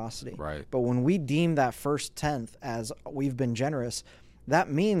in generosity. Right. But when we deem that first 10th as we've been generous,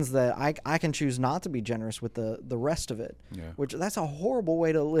 that means that I can choose not to be generous with the rest of it, which that's a horrible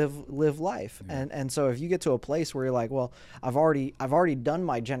way to live life. Yeah. And so if you get to a place where you're like, well, I've already done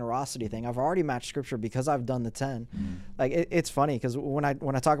my generosity thing. I've already matched Scripture because I've done the 10. Like it's funny because when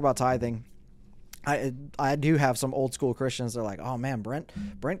I talk about tithing, I do have some old school Christians. They're like, oh man, Brent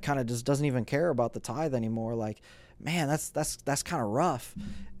kind of just doesn't even care about the tithe anymore. Like, man, that's kind of rough.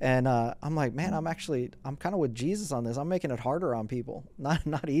 And I'm like, man, I'm kind of with Jesus on this. I'm making it harder on people,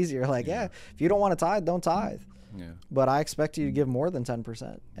 not easier. Like, if you don't want to tithe, don't tithe. Yeah. But I expect you to give more than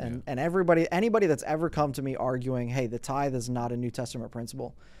 10%. And anybody that's ever come to me arguing, hey, the tithe is not a New Testament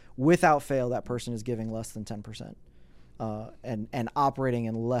principle, without fail, that person is giving less than 10%, and operating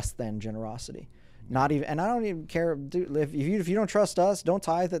in less than generosity. Not even, and I don't even care. Dude, if you don't trust us, don't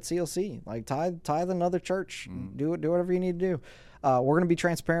tithe at CLC. Like tithe another church. Do whatever you need to do. We're going to be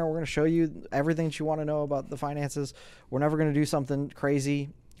transparent. We're going to show you everything that you want to know about the finances. We're never going to do something crazy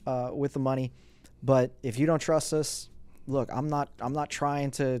with the money. But if you don't trust us, look, I'm not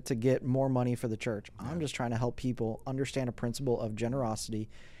trying to get more money for the church. I'm just trying to help people understand a principle of generosity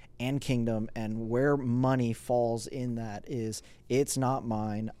and kingdom, and where money falls in that is, it's not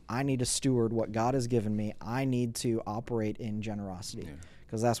mine. I need to steward what God has given me. I need to operate in generosity,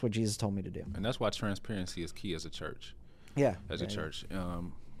 because that's what Jesus told me to do. And that's why transparency is key as a church. Yeah. As a church.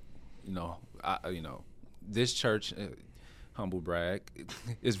 This church, humble brag,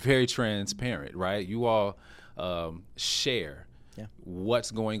 is very transparent, right? You all share what's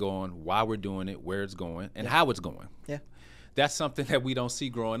going on, why we're doing it, where it's going, and how it's going. Yeah. That's something that we don't see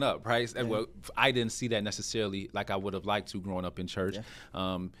growing up, right? Yeah. Well, I didn't see that necessarily like I would have liked to growing up in church.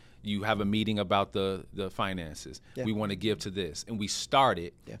 Yeah. You have a meeting about the finances. Yeah. We want to give to this. And we start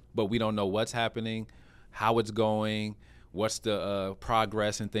it, but we don't know what's happening, how it's going, what's the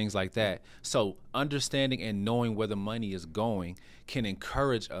progress and things like that. So understanding and knowing where the money is going can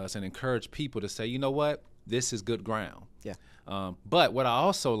encourage us and encourage people to say, you know what, this is good ground. Yeah. But what I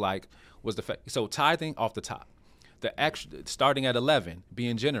also like was the fact, so tithing off the top. The extra, starting at 11,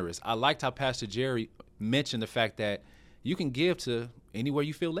 being generous. I liked how Pastor Jerry mentioned the fact that you can give to anywhere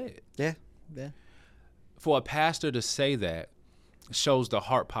you feel led. Yeah. For a pastor to say that shows the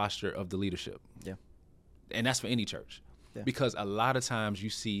heart posture of the leadership. Yeah. And that's for any church. Yeah. Because a lot of times you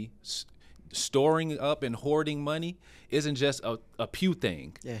see storing up and hoarding money isn't just a pew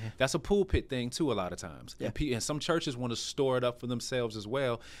thing. Yeah. That's a pulpit thing too a lot of times. Yeah. And some churches want to store it up for themselves as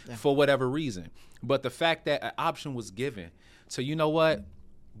well for whatever reason. But the fact that an option was given to, you know what,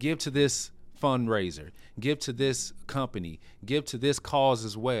 give to this fundraiser, give to this company, give to this cause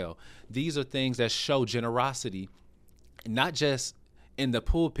as well. These are things that show generosity, not just in the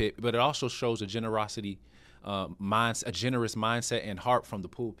pulpit, but it also shows a generosity mindset, a generous mindset and heart from the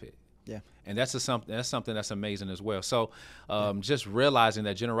pulpit. Yeah. And that's something that's amazing as well. So just realizing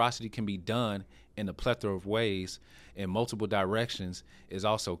that generosity can be done in a plethora of ways in multiple directions is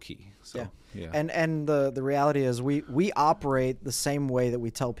also key. So, yeah. And the reality is we operate the same way that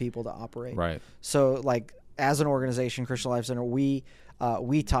we tell people to operate. Right. So like as an organization, Christian Life Center, we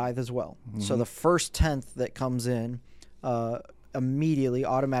tithe as well. So the first tenth that comes in immediately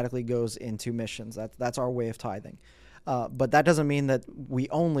automatically goes into missions. That's our way of tithing. But that doesn't mean that we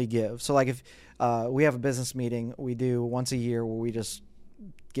only give. So like if we have a business meeting we do once a year where we just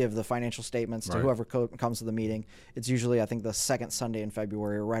give the financial statements to whoever comes to the meeting. It's usually, I think, the second Sunday in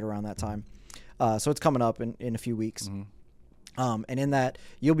February or right around that time. So it's coming up in a few weeks. And in that,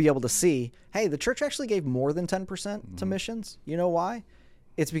 you'll be able to see, hey, the church actually gave more than 10% to missions. You know why?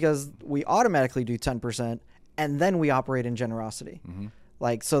 It's because we automatically do 10% and then we operate in generosity.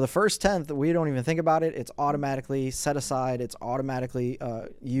 Like, so the first tenth, we don't even think about it. It's automatically set aside. It's automatically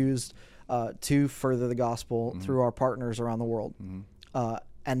used to further the gospel through our partners around the world.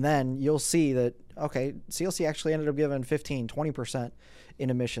 And then you'll see that, okay, CLC actually ended up giving 15, 20%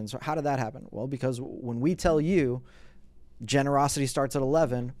 into missions. How did that happen? Well, because when we tell you generosity starts at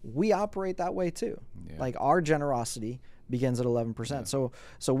 11, we operate that way too. Like our generosity begins at 11%.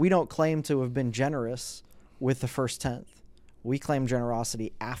 So we don't claim to have been generous with the first tenth. We claim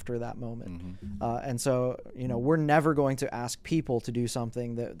generosity after that moment. And so, you know, we're never going to ask people to do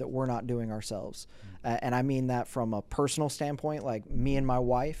something that we're not doing ourselves. And I mean that from a personal standpoint, like me and my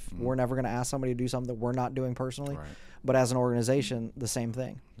wife, we're never going to ask somebody to do something that we're not doing personally. But as an organization, the same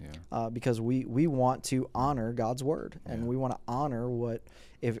thing. Because we want to honor God's word, and we want to honor what,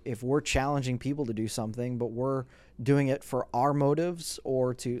 if we're challenging people to do something, but we're doing it for our motives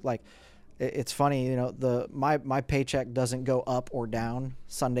or to like, it's funny, you know, my paycheck doesn't go up or down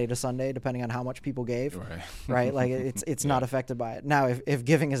Sunday to Sunday depending on how much people gave, right? Like it's not affected by it. Now, if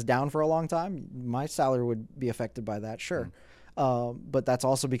giving is down for a long time, my salary would be affected by that, sure. But that's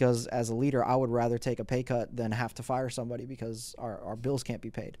also because as a leader, I would rather take a pay cut than have to fire somebody because our bills can't be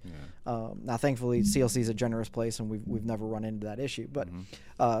paid. Now, thankfully, CLC is a generous place, and we've never run into that issue. But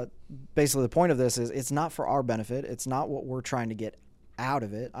basically, the point of this is it's not for our benefit. It's not what we're trying to get out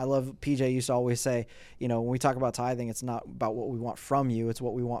of it. I love PJ used to always say, you know, when we talk about tithing, it's not about what we want from you, it's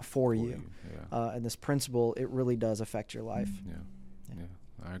what we want for you. And this principle, it really does affect your life.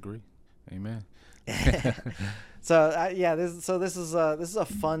 I agree. Amen. So this is a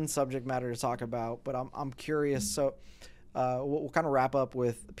fun subject matter to talk about, but I'm curious. So we'll kind of wrap up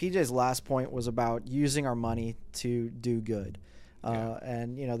with PJ's last point was about using our money to do good.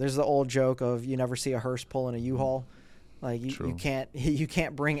 And you know, there's the old joke of you never see a hearse pulling a U-Haul. Like you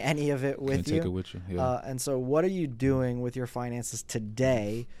can't bring any of it with you. Take it with you. And so what are you doing with your finances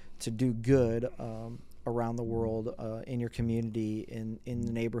today to do good around the world, in your community, in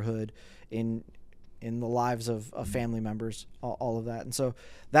the neighborhood, in the lives of family members, all of that. And so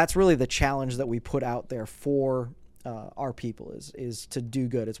that's really the challenge that we put out there for our people is to do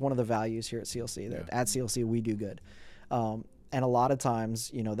good. It's one of the values here at CLC that at CLC we do good. And a lot of times,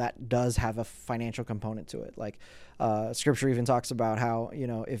 you know, that does have a financial component to it. Like Scripture even talks about how, you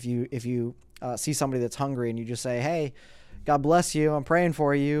know, if you see somebody that's hungry and you just say, hey, God bless you, I'm praying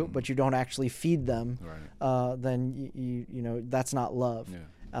for you, but you don't actually feed them, then you know that's not love.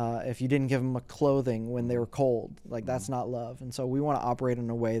 If you didn't give them a clothing when they were cold, like that's not love. And so we want to operate in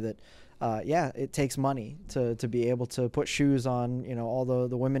a way that it takes money to be able to put shoes on, you know, all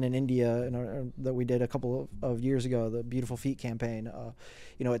the women in India that we did a couple of years ago, the Beautiful Feet campaign.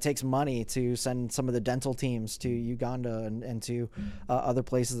 You know, it takes money to send some of the dental teams to Uganda and to other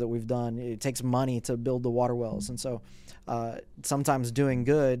places that we've done. It takes money to build the water wells. And so sometimes doing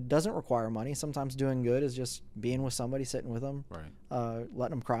good doesn't require money. Sometimes doing good is just being with somebody, sitting with them, letting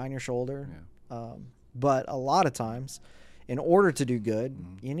them cry on your shoulder. But a lot of times, in order to do good,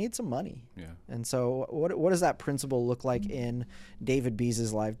 you need some money. And so what does that principle look like in David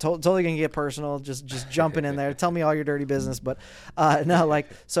Bees' life? Totally going to get personal, just jumping in there. Tell me all your dirty business. But no, like,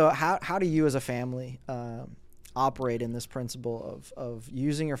 so how do you as a family operate in this principle of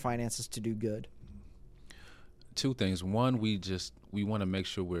using your finances to do good? Two things. One, we want to make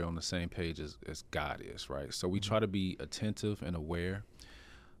sure we're on the same page as God is, right? So we try to be attentive and aware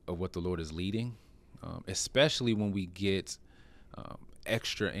of what the Lord is leading. Especially when we get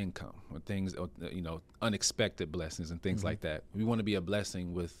extra income or things, you know, unexpected blessings and things like that. We want to be a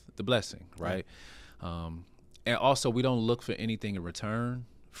blessing with the blessing, right? And also, we don't look for anything in return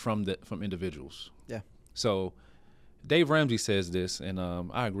from individuals. So Dave Ramsey says this, and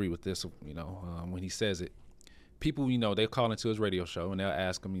I agree with this, you know, when he says it. People, you know, they call into his radio show and they'll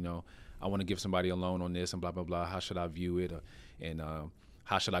ask him, you know, I want to give somebody a loan on this and blah, blah, blah. How should I view it? And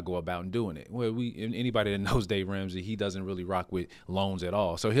how should I go about and doing it? Well, anybody that knows Dave Ramsey, he doesn't really rock with loans at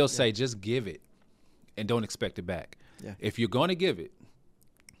all. So he'll say, just give it. and don't expect it back. Yeah. If you're going to give it,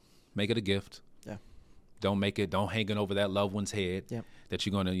 make it a gift. Yeah. Don't hang it over that loved one's head Yep. that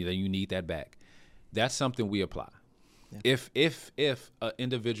you need that back. That's something we apply. Yeah. If an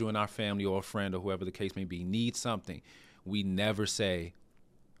individual in our family or a friend or whoever the case may be needs something, we never say,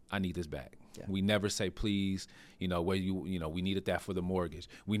 I need this back. Yeah. We never say, please, we needed that for the mortgage.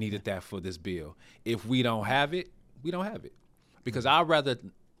 We needed that for this bill. If we don't have it, we don't have it. Because I'd rather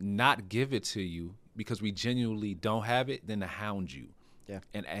not give it to you because we genuinely don't have it than to hound you. Yeah.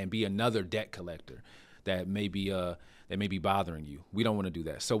 And be another debt collector that may be bothering you. We don't want to do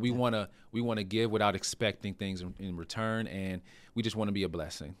that. So we want to give without expecting things in return, and we just want to be a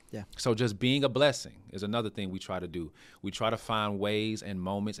blessing. Yeah. So just being a blessing is another thing we try to do. We try to find ways and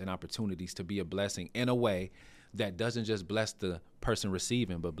moments and opportunities to be a blessing in a way that doesn't just bless the person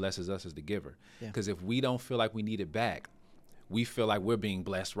receiving, but blesses us as the giver. Because if we don't feel like we need it back, we feel like we're being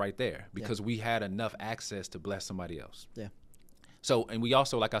blessed right there because we had enough access to bless somebody else. Yeah. So, and we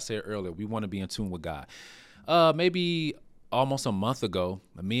also, like I said earlier, we want to be in tune with God. Maybe almost a month ago,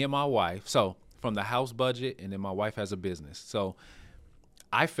 me and my wife, so from the house budget, and then my wife has a business. So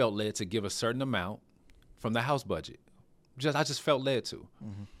I felt led to give a certain amount from the house budget. I just felt led to.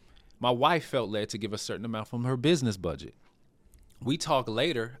 Mm-hmm. My wife felt led to give a certain amount from her business budget. We talk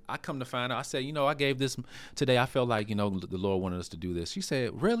later. I come to find out, I said, I gave this today. I felt like, the Lord wanted us to do this. She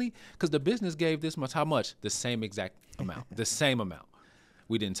said, really? Because the business gave this much. How much? The same exact amount. The same amount.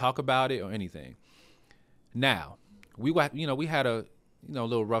 We didn't talk about it or anything. Now, we had a,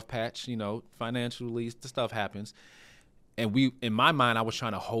 little rough patch, financially, the stuff happens. And in my mind, I was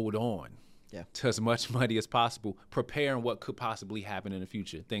trying to hold on to as much money as possible, preparing what could possibly happen in the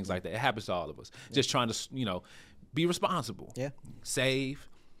future, things like that. It happens to all of us. Just trying to, be responsible. Yeah. Save.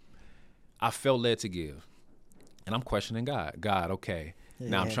 I felt led to give. And I'm questioning God. God, okay.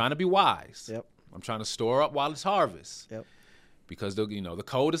 Now I'm trying to be wise. Yep. I'm trying to store up while it's harvest. Yep. Because the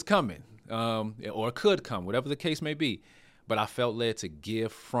cold is coming. Or it could come, whatever the case may be. But I felt led to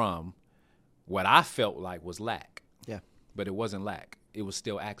give from what I felt like was lack. Yeah. But it wasn't lack. It was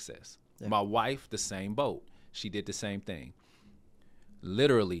still access. Yeah. My wife, the same boat. She did the same thing.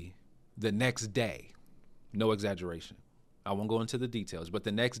 Literally, the next day, no exaggeration, I won't go into the details, but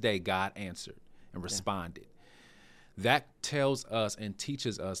the next day, God answered and responded. That tells us and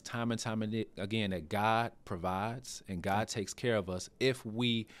teaches us time and time again that God provides and God takes care of us if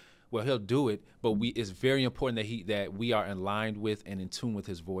He'll do it, but it's very important that we are aligned with and in tune with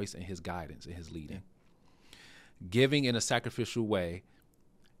His voice and His guidance and His leading. Giving in a sacrificial way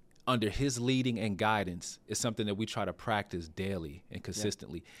under His leading and guidance is something that we try to practice daily and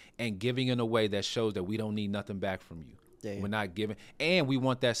consistently, and giving in a way that shows that we don't need nothing back from you. We're not giving, and we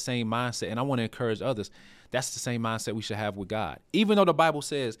want that same mindset. And I want to encourage others. That's the same mindset we should have with God. Even though the Bible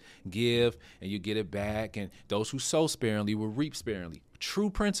says give and you get it back, and those who sow sparingly will reap sparingly.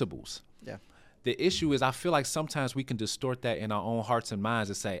 True principles. Yeah. The issue is I feel like sometimes we can distort that in our own hearts and minds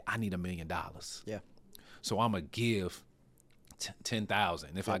and say, I need $1 million. Yeah. So I'm going to give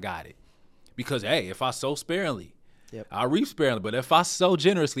 10,000 if I got it. Because, hey, if I sow sparingly, I reap sparingly. But if I sow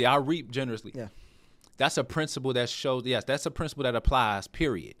generously, I reap generously. Yeah. That's a principle that shows, that's a principle that applies,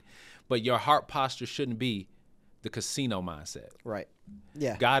 period. But your heart posture shouldn't be the casino mindset. Right.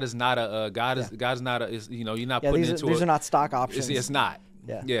 Yeah. God is not a, God's not a, you're not putting into these are not stock options. It's not.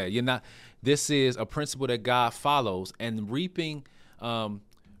 Yeah. Yeah, you're not. This is a principle that God follows, and reaping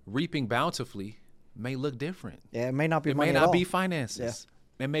bountifully may look different. Yeah, it may not be It money may at not all. be finances.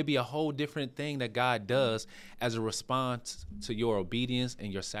 It may be a whole different thing that God does as a response to your obedience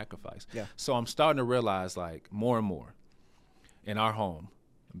and your sacrifice. Yeah. So I'm starting to realize, like, more and more in our home,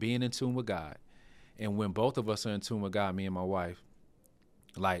 being in tune with God. And when both of us are in tune with God, me and my wife,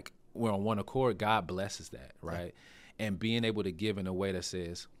 like, we're on one accord, God blesses that, right? Yeah. And being able to give in a way that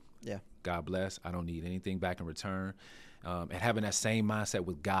says, God bless, I don't need anything back in return. And having that same mindset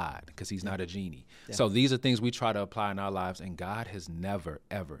with God, because He's not a genie. Yeah. So these are things we try to apply in our lives, and God has never,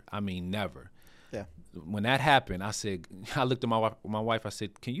 ever, never. Yeah. When that happened, I looked at my wife, I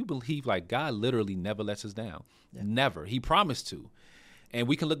said, can you believe, like, God literally never lets us down? Yeah. Never. He promised to. And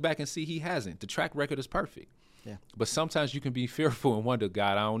we can look back and see He hasn't. The track record is perfect. Yeah. But sometimes you can be fearful and wonder,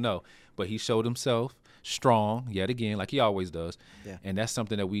 God, I don't know. But He showed Himself strong yet again, like He always does. Yeah. And that's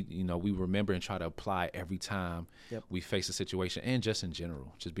something that we remember and try to apply every time we face a situation, and just in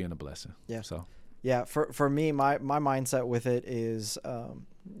general, just being a blessing. Yeah. So. Yeah. For me, my mindset with it is,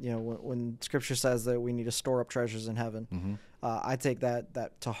 when Scripture says that we need to store up treasures in heaven, mm-hmm. I take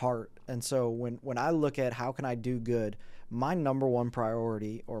that to heart. And so when I look at how can I do good, my number one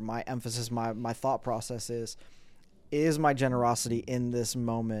priority, or my emphasis, my thought process is my generosity in this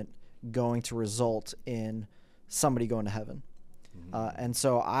moment going to result in somebody going to heaven. And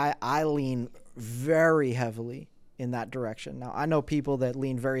so I lean very heavily in that direction. Now, I know people that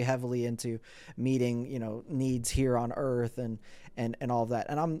lean very heavily into meeting, needs here on earth and all of that.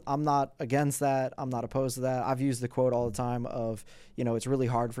 And I'm not against that. I'm not opposed to that. I've used the quote all the time of, it's really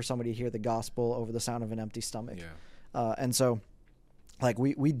hard for somebody to hear the gospel over the sound of an empty stomach. Yeah. And so, like,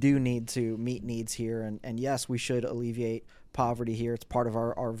 we do need to meet needs here. And yes, we should alleviate poverty here. It's part of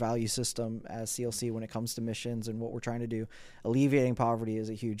our value system as CLC when it comes to missions and what we're trying to do. Alleviating poverty is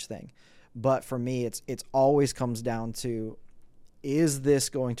a huge thing. But for me, it's always comes down to, is this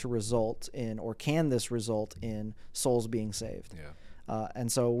going to result in, or can this result in souls being saved? Yeah. And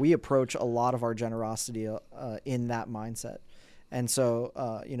so we approach a lot of our generosity in that mindset. And so,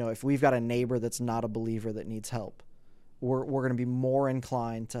 if we've got a neighbor that's not a believer that needs help, we're going to be more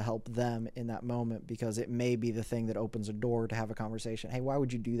inclined to help them in that moment, because it may be the thing that opens a door to have a conversation. Hey, why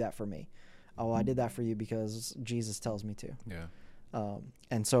would you do that for me? Oh, I did that for you because Jesus tells me to. Yeah.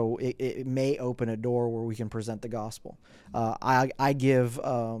 And so it may open a door where we can present the gospel. I give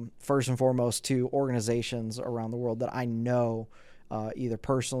first and foremost to organizations around the world that I know either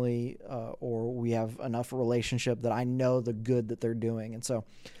personally or we have enough relationship that I know the good that they're doing. And so,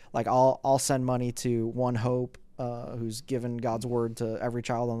 like, I'll send money to One Hope, who's given God's word to every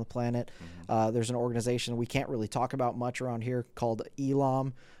child on the planet. There's an organization we can't really talk about much around here called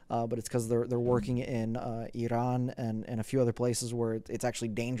Elam, but it's because they're working in Iran and a few other places where it's actually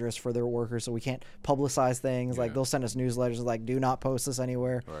dangerous for their workers, so we can't publicize things. Like, they'll send us newsletters like, do not post this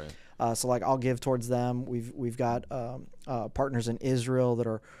anywhere. Right. So, like, I'll give towards them. We've got partners in Israel that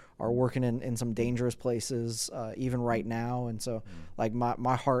are working in some dangerous places even right now. And so, like,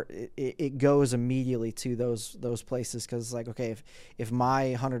 my heart, it goes immediately to those places, because, like, okay, if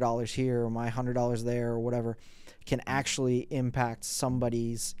my $100 here or my $100 there or whatever can actually impact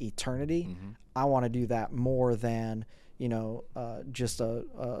somebody's eternity, I want to do that more than just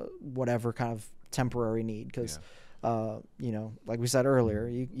a whatever kind of temporary need, because like we said earlier,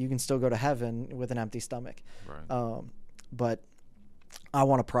 you can still go to heaven with an empty stomach. Right. But I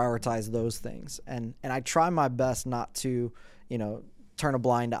want to prioritize those things, and I try my best not to turn a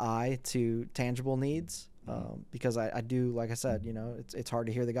blind eye to tangible needs, because I do, like I said, it's hard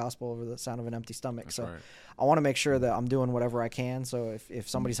to hear the gospel over the sound of an empty stomach. That's so right. I want to make sure that I'm doing whatever I can. So if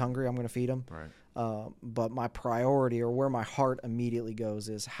somebody's hungry, I'm going to feed them. Right. But my priority, or where my heart immediately goes,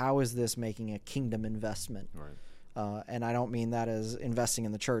 is how is this making a kingdom investment? Right. And I don't mean that as investing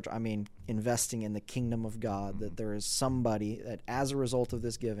in the church. I mean investing in the kingdom of God, that there is somebody that, as a result of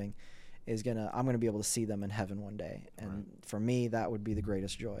this giving, I'm going to be able to see them in heaven one day. And for me, that would be the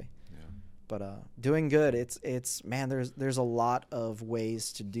greatest joy. Yeah. But doing good, it's man, there's a lot of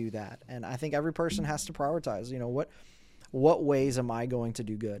ways to do that. And I think every person has to prioritize, what ways am I going to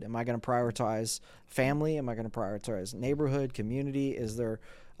do good? Am I going to prioritize family? Am I going to prioritize neighborhood, community? Is there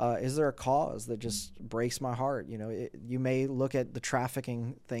a cause that just breaks my heart? You may look at the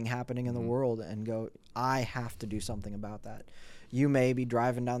trafficking thing happening in the world and go, I have to do something about that. You may be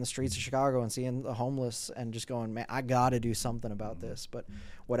driving down the streets of Chicago and seeing the homeless and just going, man, I got to do something about this. But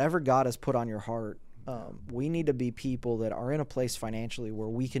whatever God has put on your heart, we need to be people that are in a place financially where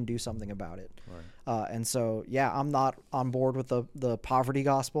we can do something about it. Right. And so, I'm not on board with the poverty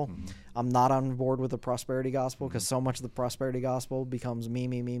gospel. I'm not on board with the prosperity gospel, because so much of the prosperity gospel becomes me.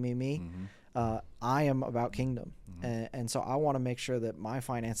 I am about kingdom. And so I want to make sure that my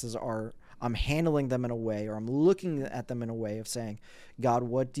finances I'm handling them in a way, or I'm looking at them in a way of saying, God,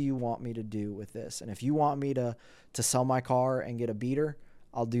 what do you want me to do with this? And if you want me to sell my car and get a beater,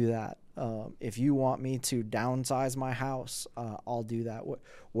 I'll do that. If you want me to downsize my house, I'll do that.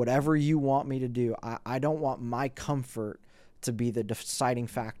 Whatever you want me to do, I don't want my comfort to be the deciding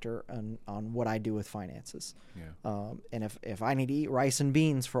factor on what I do with finances. Yeah. And if I need to eat rice and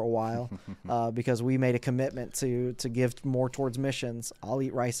beans for a while because we made a commitment to give more towards missions, I'll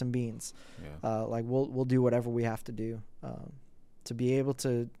eat rice and beans. Yeah. Like we'll do whatever we have to do to be able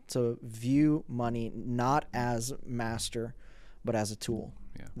to view money not as master, but as a tool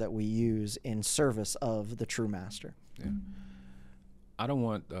that we use in service of the true master. Yeah. I don't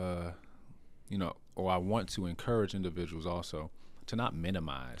want, or I want to encourage individuals also to not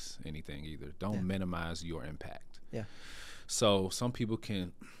minimize anything either. Don't minimize your impact. Yeah. So some people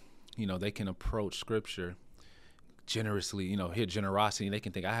can, they can approach scripture generously, hear generosity, and they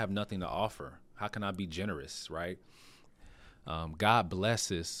can think, I have nothing to offer. How can I be generous, right? God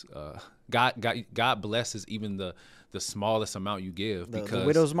blesses. God blesses even the smallest amount you give, because the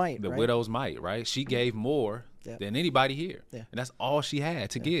widow's mite. The right? widow's mite, right? She gave more than anybody here, and that's all she had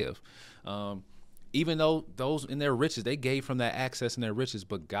to give. even though those in their riches, they gave from that access in their riches,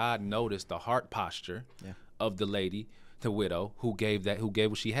 but God noticed the heart posture of the lady, the widow, who gave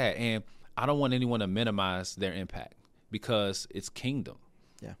what she had. And I don't want anyone to minimize their impact because it's kingdom.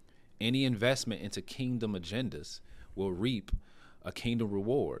 Yeah. Any investment into kingdom agendas will reap a kingdom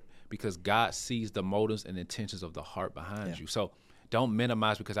reward because God sees the motives and intentions of the heart behind you. So don't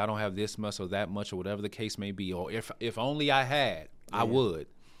minimize because I don't have this much or that much or whatever the case may be. Or if only I had, I would.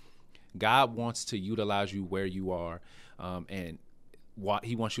 God wants to utilize you where you are, and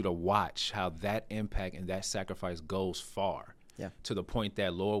he wants you to watch how that impact and that sacrifice goes far to the point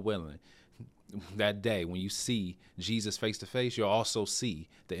that, Lord willing, that day when you see Jesus face to face, you'll also see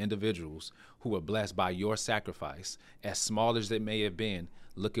the individuals who were blessed by your sacrifice, as small as they may have been.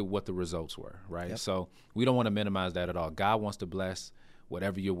 Look at what the results were, right? So we don't want to minimize that at all. God wants to bless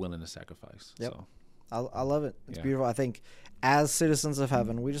whatever you're willing to sacrifice. So I love it. It's beautiful. I think as citizens of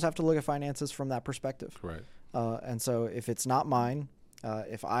heaven, we just have to look at finances from that perspective. Correct. And so if it's not mine,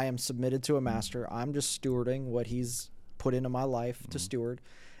 if I am submitted to a master, I'm just stewarding what he's put into my life to steward.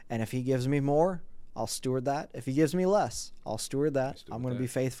 And if he gives me more, I'll steward that. If he gives me less, I'll steward that. I'm going to be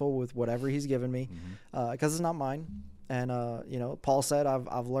faithful with whatever he's given me because it's not mine. And, Paul said,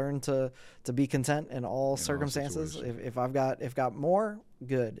 I've learned to be content in all circumstances. If I've got more,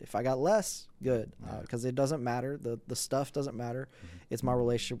 good. If I got less, good. Because it doesn't matter. The stuff doesn't matter. It's my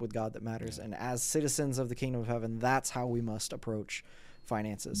relationship with God that matters. And as citizens of the kingdom of heaven, that's how we must approach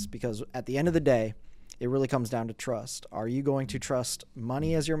finances. Because at the end of the day, it really comes down to trust. Are you going to trust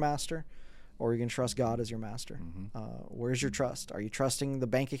money as your master? Or are you going to trust God as your master? Where's your trust? Are you trusting the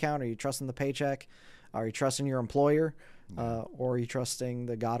bank account? Are you trusting the paycheck? Are you trusting your employer? Or are you trusting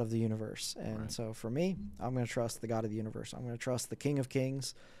the God of the universe? And so for me, I'm going to trust the God of the universe. I'm going to trust the King of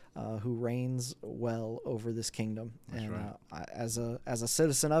Kings who reigns well over this kingdom. As a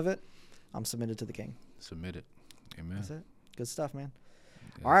citizen of it, I'm submitted to the King. Submitted. Amen. That's it. Good stuff, man.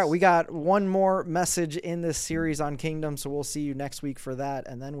 Yes. All right, we got one more message in this series on kingdom, so we'll see you next week for that.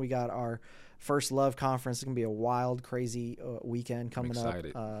 And then we got our First Love Conference. It's going to be a wild, crazy weekend coming up.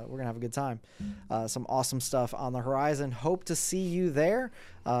 We're going to have a good time. Some awesome stuff on the horizon. Hope to see you there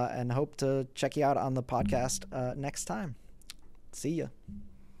and hope to check you out on the podcast next time. See ya.